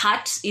lot of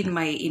hurt in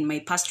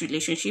my past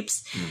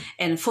relationships,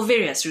 and for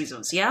various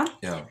reasons,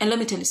 And let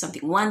me tell you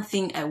something. One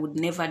thing I would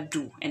never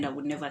do, and I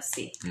would never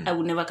say, I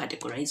would never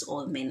categorize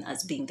all men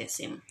as being the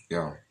same.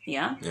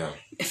 Yeah.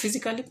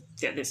 Physically,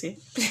 they're the same.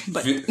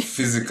 But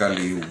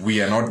physically,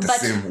 we are not the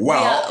same.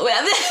 Wow.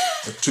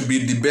 To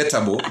be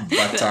debatable,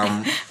 but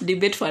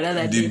debate for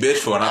another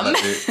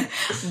day.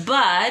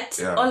 But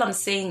all I'm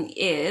saying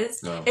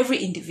is every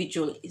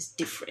individual is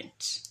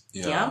different.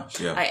 Yeah.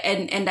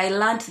 And I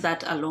learned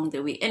that along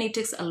the way, and it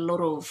takes a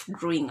lot of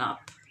growing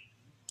up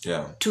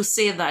to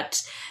say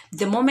that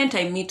the moment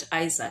I meet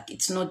Isaac,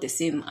 it's not the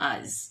same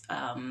as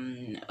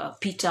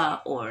Peter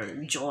or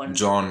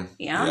John.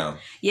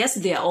 Yes,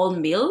 they are all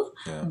male,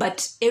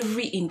 but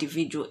every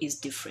individual is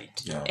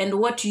different.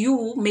 And what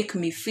you make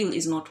me feel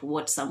is not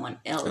what someone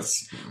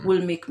else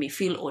will make me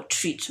feel or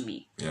treat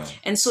me.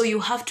 And so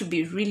you have to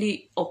be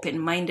really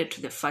open-minded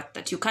to the fact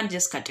that you can't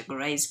just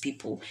categorize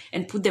people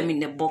and put them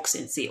in a box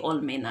and say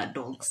all men are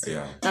dogs.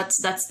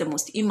 That's the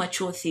most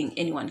immature thing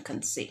anyone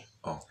can say.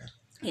 Okay.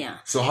 Yeah.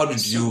 So how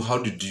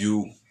did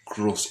you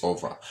cross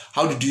over?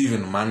 How did you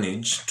even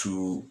manage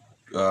to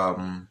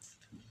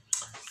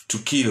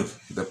kill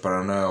the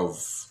paranoia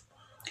of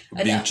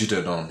being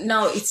cheated on?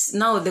 Now it's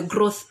the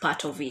growth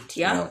part of it.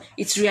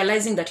 It's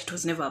realizing that it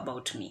was never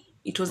about me.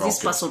 It was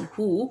this person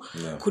who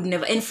could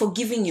never, and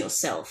forgiving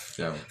yourself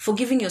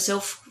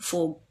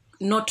for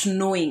not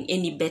knowing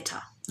any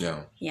better.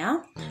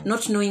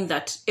 Not knowing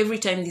that every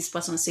time this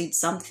person said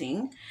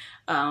something,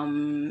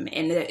 and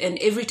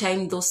every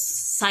time those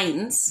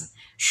signs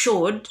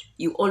showed,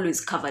 you always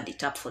covered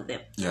it up for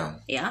them.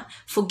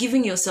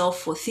 Forgiving yourself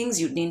for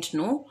things you didn't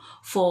know,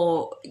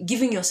 for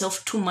giving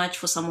yourself too much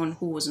for someone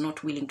who was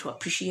not willing to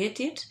appreciate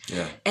it,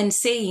 and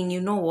saying, you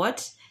know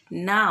what,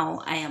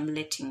 now I am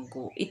letting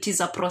go. It is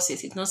a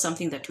process. It's not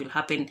something that will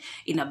happen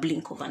in a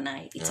blink of an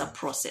eye. It's a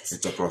process.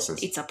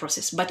 It's a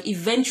process. But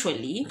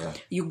eventually,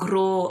 you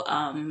grow.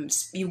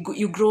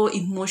 You grow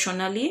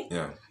emotionally,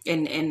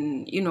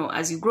 and you know,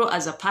 as you grow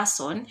as a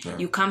person,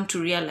 you come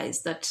to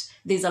realize that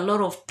there's a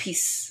lot of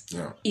peace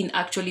in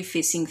actually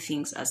facing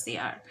things as they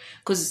are.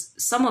 Because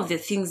some of the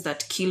things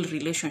that kill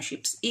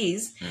relationships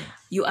is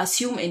you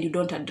assume and you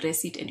don't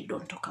address it and you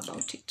don't talk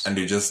about it, and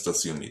you just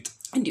assume it.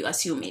 And you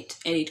assume it,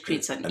 and it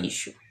creates an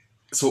issue.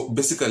 So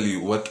basically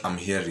what I'm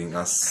hearing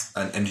us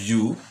and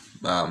you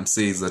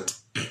say is that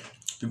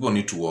people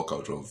need to walk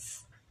out of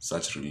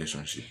such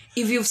relationship.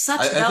 If you've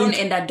sat down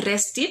and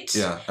addressed it,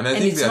 and I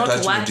think it's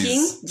not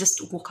working,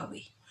 just walk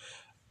away.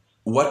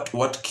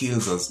 What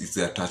kills us is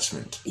the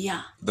attachment.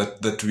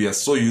 That we are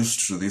so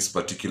used to this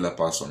particular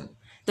person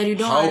that you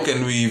don't. How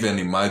can we even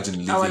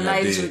imagine living our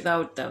lives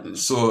without them?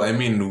 So I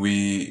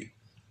mean,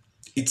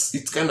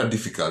 it's kind of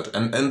difficult,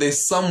 and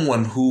there's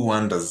someone who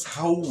wonders,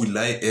 how will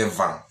I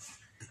ever,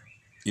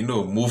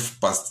 move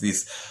past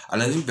this?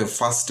 And I think the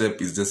first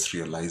step is just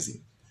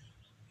realizing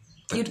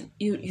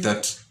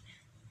that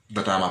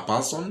that I'm a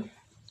person,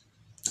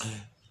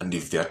 and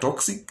if they are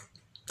toxic,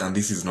 and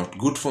this is not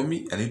good for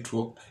me, I need to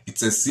work.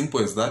 It's as simple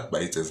as that,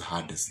 but it's as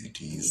hard as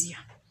it is.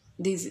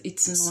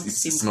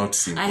 It's not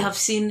simple. I have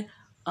seen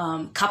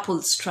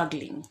couples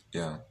struggling.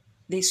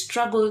 They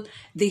struggle.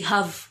 They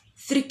have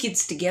 3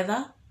 kids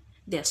together.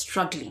 They're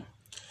struggling.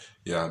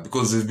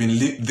 Because they've been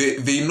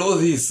they know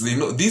this. They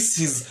know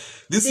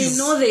they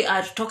know they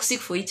are toxic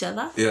for each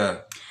other.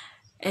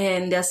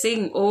 And they're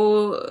saying,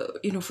 for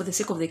the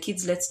sake of the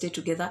kids, let's stay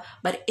together.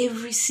 But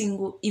every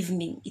single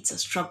evening, it's a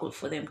struggle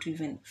for them to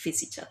even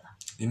face each other.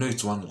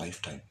 It's one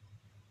lifetime.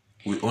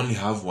 We only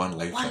have one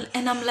lifetime.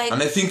 And I'm like,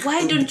 and I think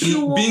why don't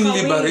you walk being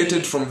away?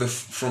 liberated from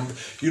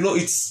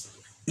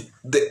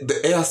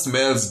the air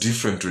smells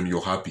different when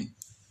you're happy.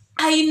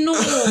 I know.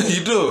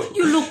 You do.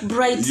 You look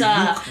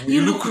brighter.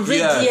 You look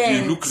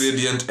radiant. You look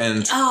radiant,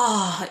 and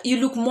you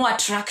look more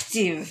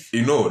attractive.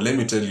 Let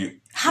me tell you,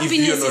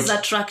 happiness is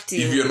attractive.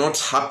 If you're not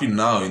happy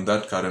now in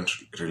that current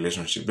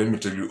relationship, let me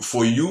tell you,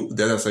 for you,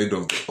 the other side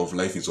of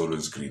life is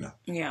always greener.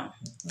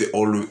 There's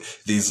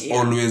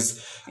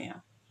always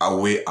a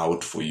way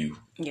out for you.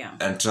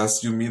 And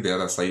trust you me, the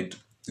other side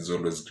is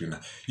always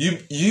greener. You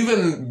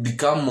even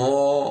become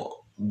more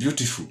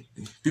beautiful.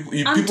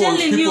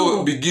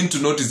 People begin to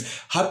notice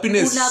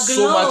happiness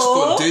so much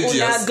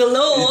contagious.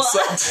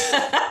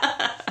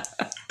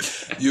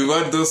 You've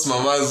got those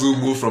mamas who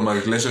move from a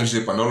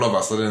relationship and all of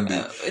a sudden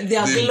they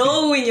are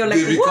glowing. You're like,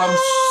 they become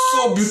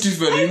so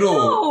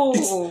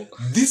beautiful.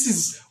 This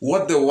is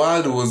what the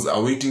world was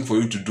awaiting for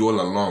you to do all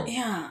along.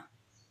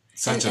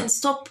 And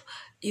stop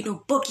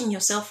bogging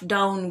yourself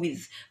down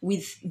with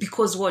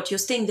because what you're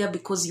staying there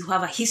because you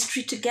have a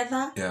history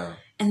together.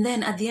 And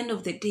then at the end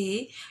of the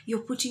day,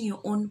 you're putting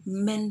your own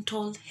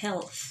mental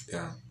health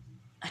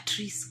at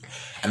risk.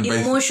 And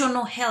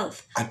emotional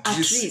health at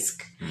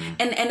risk.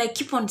 And I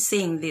keep on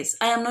saying this.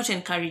 I am not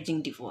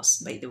encouraging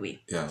divorce, by the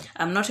way.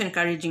 I'm not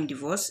encouraging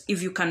divorce.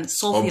 If you can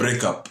solve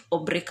break up.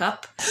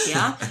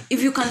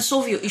 If you can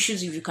solve your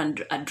issues, if you can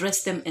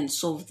address them and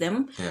solve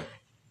them,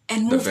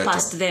 and move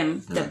past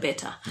them, the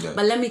better.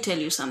 But let me tell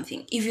you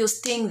something. If you're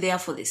staying there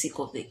for the sake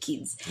of the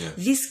kids,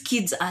 these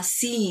kids are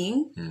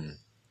seeing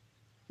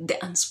the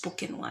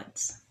unspoken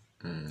words.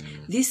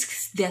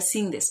 They're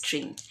seeing the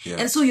string.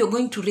 And so you're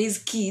going to raise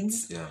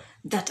kids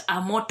that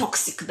are more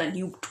toxic than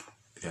you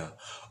do.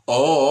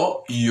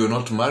 Or you're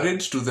not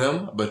married to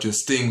them, but you're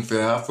staying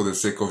there for the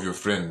sake of your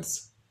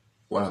friends.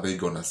 What are they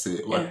going to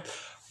say? What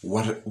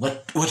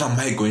am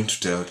I going to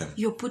tell them?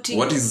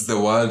 What is the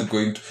world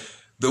going to...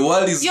 The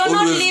world is You're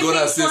not always living gonna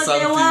for say the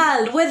something.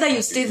 world. Whether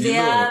you stay You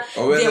there, know,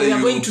 or whether we are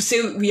you- going to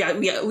say we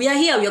are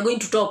here. We are going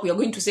to talk. We are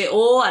going to say,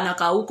 oh,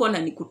 anakaa huko na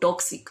niku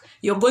toxic.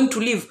 You're going to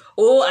leave.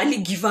 Oh,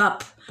 Ali give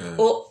up.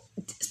 Oh,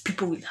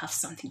 people will have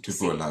something to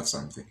People say. will have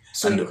something.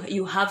 So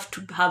you have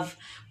to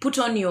put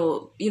on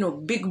your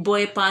big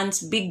boy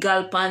pants, big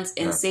girl pants,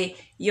 and say,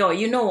 yo,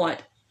 you know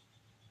what?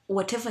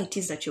 Whatever it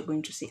is that you're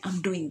going to say,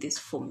 I'm doing this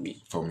for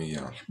me. For me,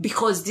 yeah.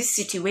 Because this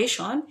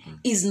situation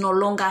is no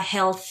longer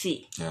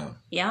healthy. Yeah.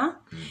 Yeah?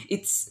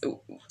 It's...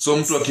 So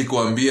mtu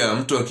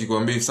akikwambia,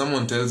 if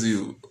someone tells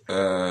you,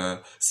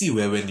 si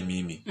wewe ni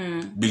mimi,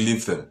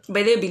 believe them.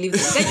 But they believe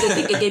them. Guys, don't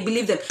think again,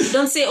 believe them.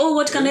 Don't say, oh,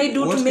 what can I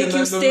do What to make can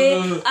you I- stay?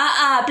 no.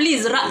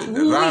 Please,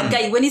 Run.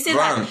 guy, when he said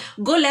Run. that,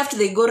 go left,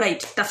 they go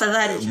right.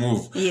 Tafadhali.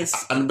 Move.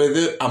 Yes. And by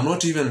the I'm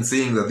not even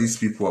saying that these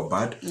people are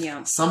bad.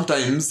 Yeah.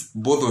 Sometimes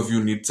both of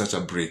you need such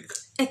a break.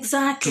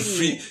 Exactly. To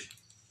free.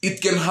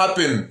 It can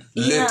happen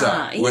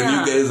later when yeah.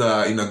 you guys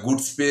are in a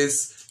good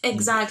space.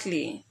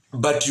 Exactly.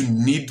 But you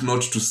need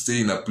not to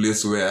stay in a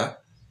place where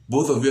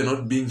both of you are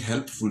not being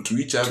helpful to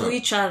each other.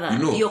 You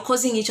know, you're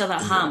causing each other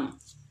harm.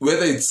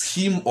 Whether it's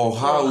him or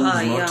her who's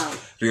not yeah.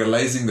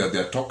 realizing that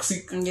they're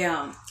toxic.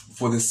 Yeah.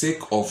 For the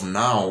sake of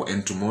now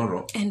and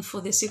tomorrow. And for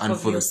the sake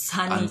of your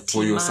sanity. And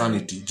for your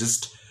sanity.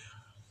 Just,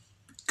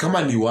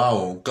 kama ni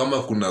wao,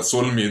 kama kuna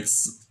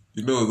soulmates,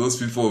 you know, those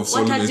people of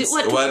soulmates.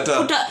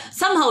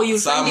 Somehow you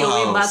find your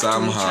way back to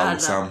each other.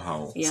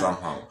 Somehow.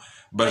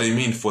 But I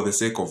mean, for the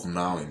sake of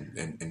now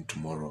and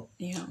tomorrow.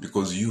 Yeah.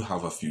 Because you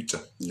have a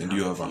future and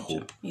you have a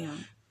hope. Yeah.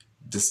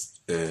 Just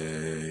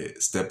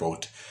step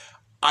out.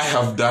 I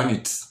have done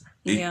it.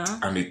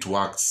 And it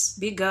works.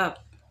 Big up.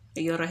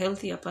 You're a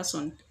healthier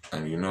person.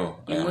 And you know,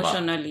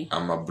 emotionally.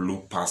 I'm a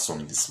blue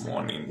person this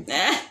morning.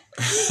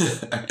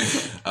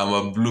 I'm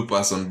a blue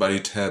person, but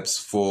it helps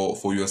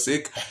for your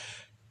sake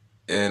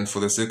and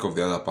for the sake of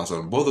the other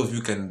person. Both of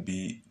you can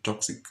be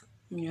toxic.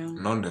 Yeah.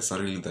 Not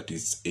necessarily that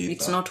it's either.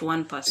 It's not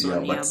one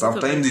person. But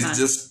sometimes it's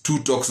just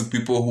two toxic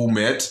people who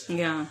met.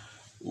 Yeah.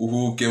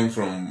 Who came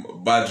from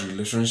bad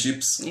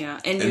relationships. Yeah.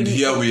 And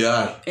here we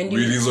are. And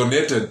we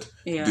resonated.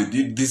 Yeah. They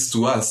did this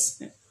to us.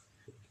 Yeah.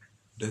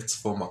 Let's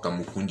form a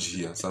kamukunji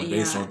here. Sometimes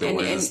it's not the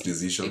wisest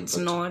decision. It's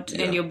not.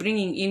 Yeah. And you're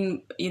bringing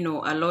in,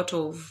 a lot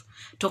of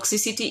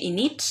toxicity in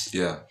it.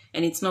 Yeah.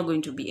 And it's not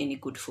going to be any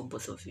good for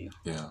both of you.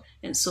 Yeah.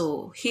 And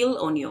so heal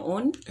on your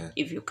own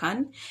if you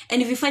can.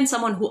 And if you find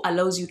someone who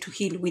allows you to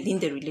heal within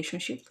the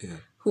relationship,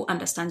 who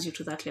understands you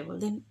to that level,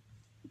 then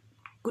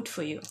good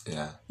for you.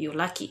 Yeah. You're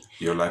lucky.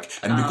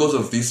 And because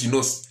of this,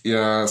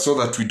 so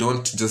that we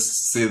don't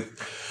just say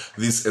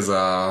this as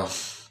a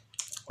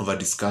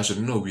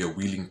discussion, we are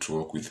willing to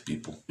work with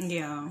people.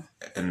 Yeah.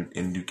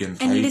 And you can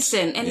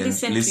listen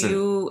to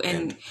you.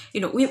 And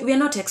we are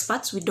not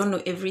experts. We don't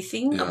know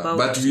everything about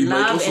but we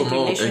love and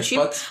relationship.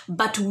 Experts.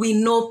 But we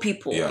know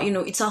people. Yeah.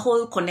 It's a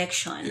whole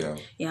connection. Yeah.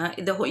 Yeah.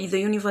 The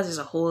universe is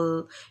a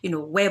whole,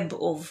 web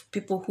of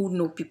people who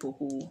know people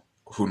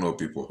who know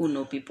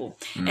people.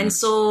 And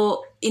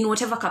so in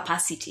whatever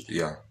capacity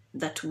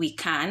that we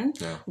can,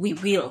 we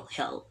will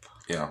help.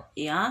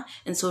 Yeah.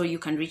 And so you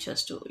can reach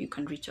out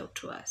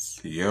to us.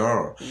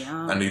 Yeah.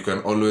 And you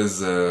can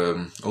always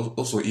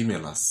also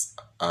email us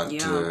at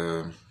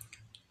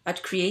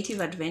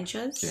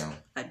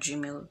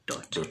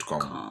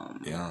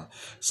creativeadventures@gmail.com. Yeah.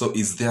 So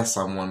is there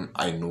someone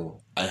I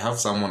know? I have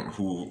someone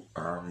who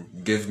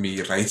gave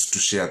me rights to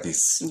share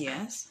this.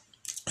 Yes.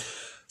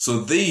 So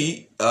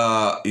they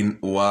are in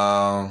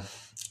a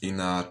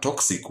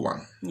toxic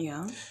one.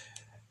 Yeah.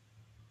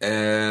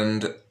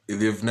 And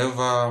they've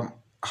never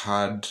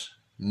had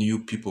new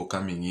people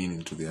coming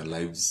into their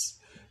lives,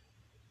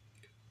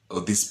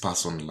 or this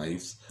person's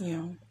lives.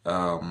 Yeah.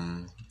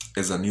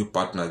 As a new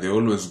partner, they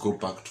always go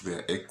back to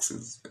their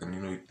exes,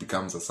 and it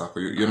becomes a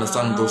circle. You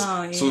understand those?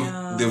 So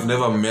they've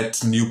never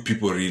met new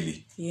people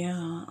really.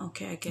 Yeah.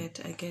 Okay, I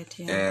get.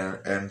 Yeah.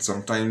 And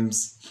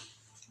sometimes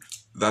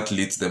that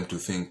leads them to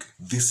think,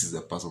 this is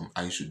the person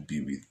I should be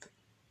with.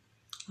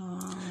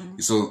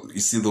 So you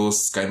see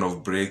those kind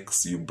of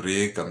breaks, you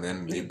break and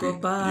then maybe you go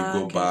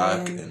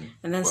back and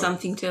then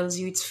something tells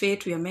you it's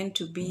fate, we are meant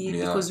to be,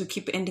 because we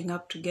keep ending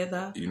up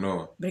together,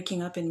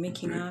 breaking up and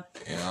making up.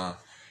 Yeah.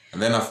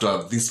 And then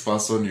after this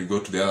person, you go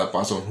to the other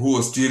person who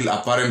was still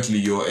apparently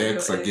your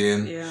ex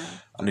again. Yeah.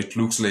 And it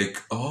looks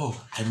like,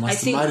 I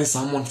must marry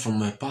someone from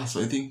my past.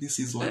 So I think this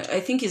is what...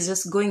 I think it's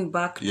just going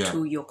back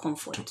to your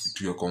comfort.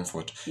 To your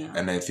comfort. Yeah.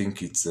 And I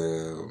think it's...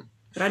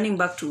 running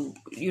back to,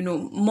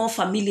 more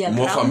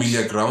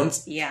familiar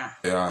grounds. Yeah.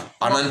 Yeah.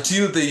 And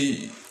until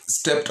they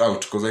stepped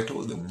out, because I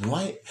told them,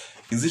 why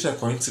is it a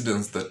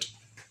coincidence that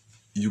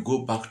you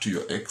go back to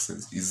your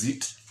exes? Is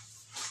it?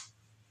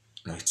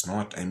 No, it's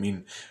not. I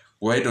mean,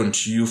 why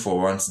don't you for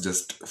once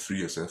just free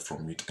yourself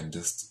from it and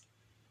just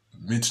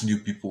meet new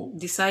people?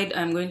 Decide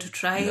I'm going to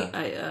try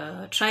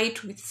try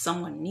it with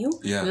someone new.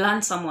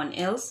 Learn someone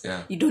else.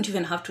 You don't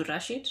even have to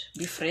rush it.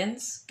 Be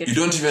friends. You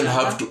don't even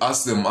have to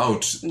ask them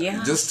out.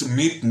 Just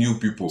meet new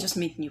people.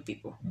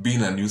 Be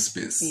in a new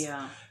space.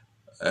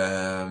 So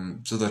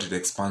that it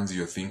expands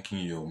your thinking,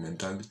 your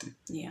mentality.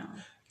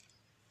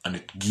 and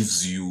it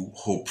gives you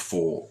hope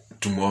for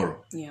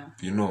tomorrow. Yeah.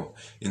 You know,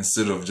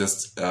 instead of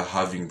just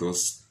having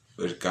those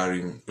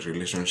recurring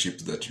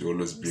relationships that you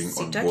always bring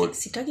on board.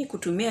 Sitaki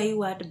kutumia hii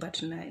word,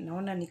 but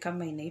naona ni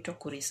kama inaitwa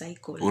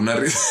kurecycle.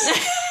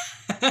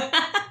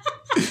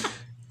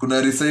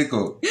 Kuna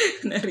recycle.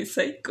 Na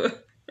recycle.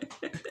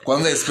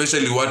 Kwanza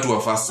especially watu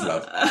wa first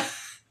love.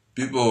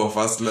 People of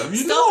first love.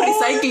 Stop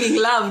recycling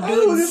love,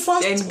 dudes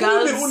and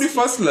girls. Only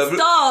first love.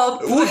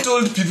 Stop. Who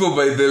told people,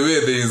 by the way,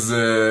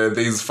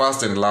 there is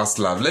first and last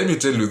love? Let me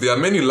tell you, there are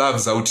many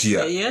loves out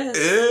here. Yes.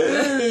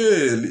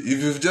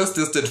 If you've just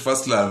tasted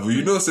first love,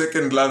 you know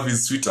second love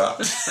is sweeter.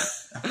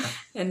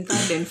 And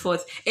third and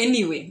fourth.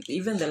 Anyway,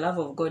 even the love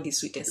of God is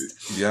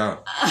sweetest. Yeah.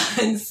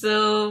 And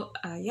so,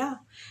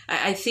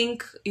 I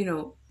think,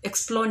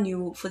 explore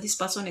new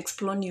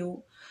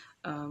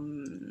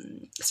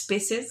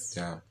spaces,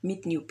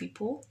 meet new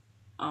people,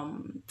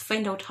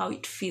 find out how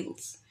it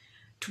feels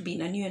to be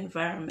in a new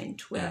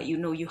environment where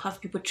you have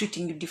people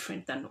treating you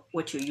different than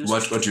what you're used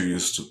to. What you're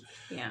used to.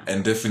 Yeah.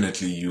 And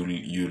definitely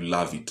you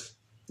love it.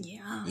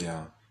 Yeah.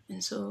 Yeah.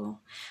 And so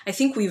I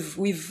think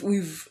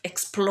we've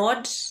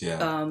explored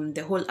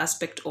the whole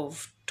aspect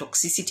of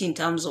toxicity in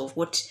terms of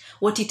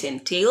what it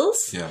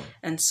entails. Yeah.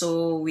 And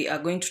so we are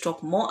going to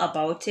talk more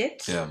about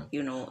it. Yeah.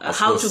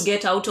 How to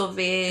get out of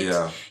it.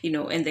 Yeah.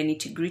 And the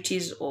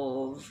nitty-gritties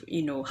of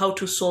how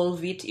to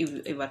solve it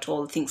if at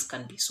all things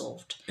can be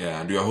solved.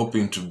 Yeah, and we are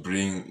hoping to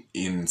bring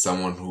in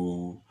someone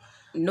who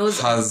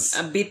has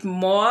a bit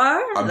more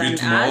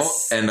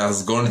and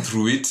has gone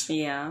through it.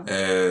 Yeah.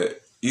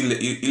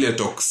 Ile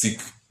toxic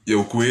ya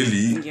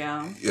ukweli.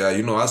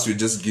 Yeah. As we're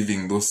just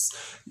giving those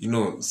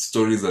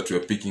stories that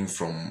we're picking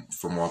from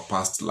our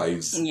past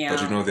lives. Yeah.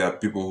 But there are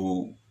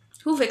people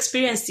who've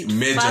experienced it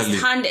majorly,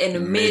 firsthand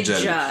and major.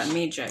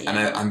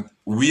 Yeah. And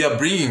we are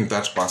bringing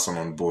that person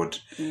on board.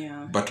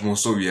 Yeah. But more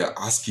so we are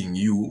asking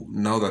you,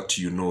 now that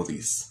you know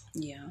this.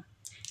 Yeah.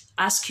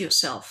 Ask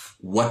yourself,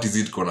 what is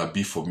it gonna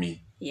be for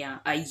me? Yeah.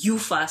 Are you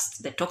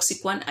first the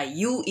toxic one? Are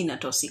you in a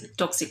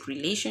toxic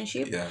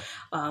relationship? Yeah.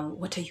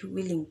 What are you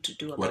willing to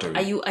do about it?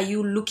 Are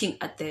you looking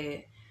at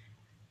the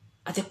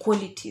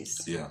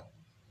qualities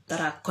that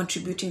are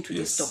contributing to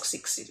this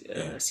toxic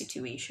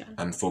situation?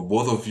 And for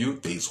both of you,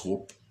 there is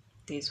hope.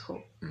 There's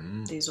hope.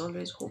 There's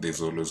always hope.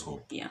 There's always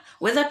hope. Yeah.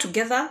 Whether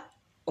together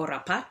or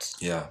apart.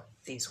 Yeah.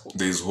 There's hope.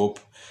 There's hope.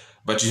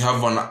 But you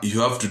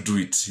have to do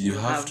it. You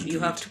have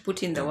to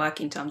put in the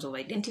work in terms of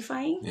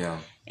identifying. Yeah.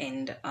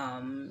 And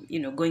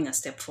going a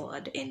step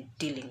forward and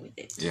dealing with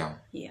it. Yeah.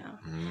 Yeah.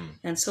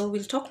 And so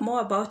we'll talk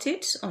more about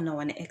it on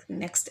our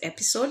next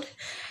episode.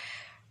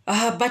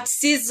 But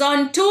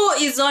season 2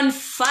 is on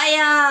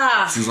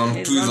fire. Season 2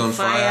 is on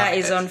fire.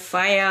 Is on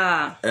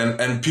fire.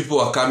 And people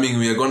are coming.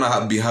 We are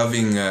gonna be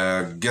having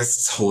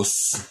guest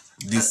hosts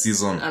this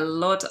season. A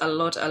lot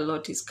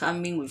is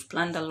coming. We've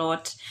planned a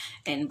lot,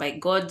 and by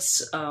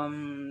God's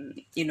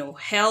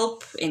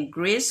help and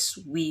grace,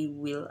 we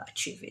will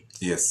achieve it.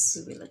 Yes,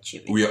 we will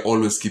achieve it. We are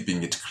always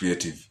keeping it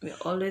creative. We are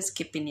always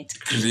keeping it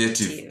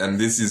creative, and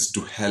this is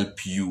to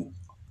help you.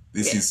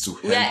 This is to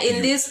help you. We are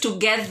in this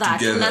together.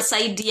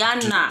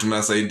 Tunasaidiana.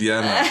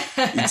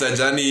 It's a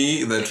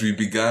journey that we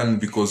began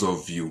because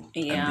of you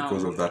and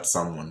because of that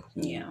someone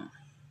who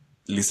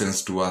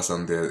listens to us,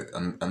 and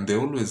they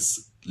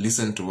always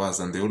listen to us,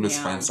 and they always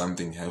find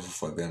something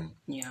helpful for them.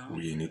 Yeah.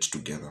 We in it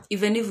together.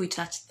 Even if we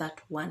touch that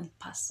one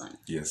person.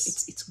 Yes.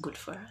 It's good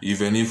for us.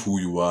 Even if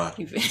who you are.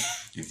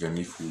 Even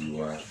if who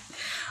you are.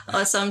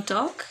 Awesome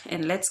talk,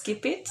 and let's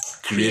keep it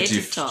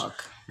creative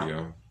talk.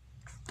 Yeah.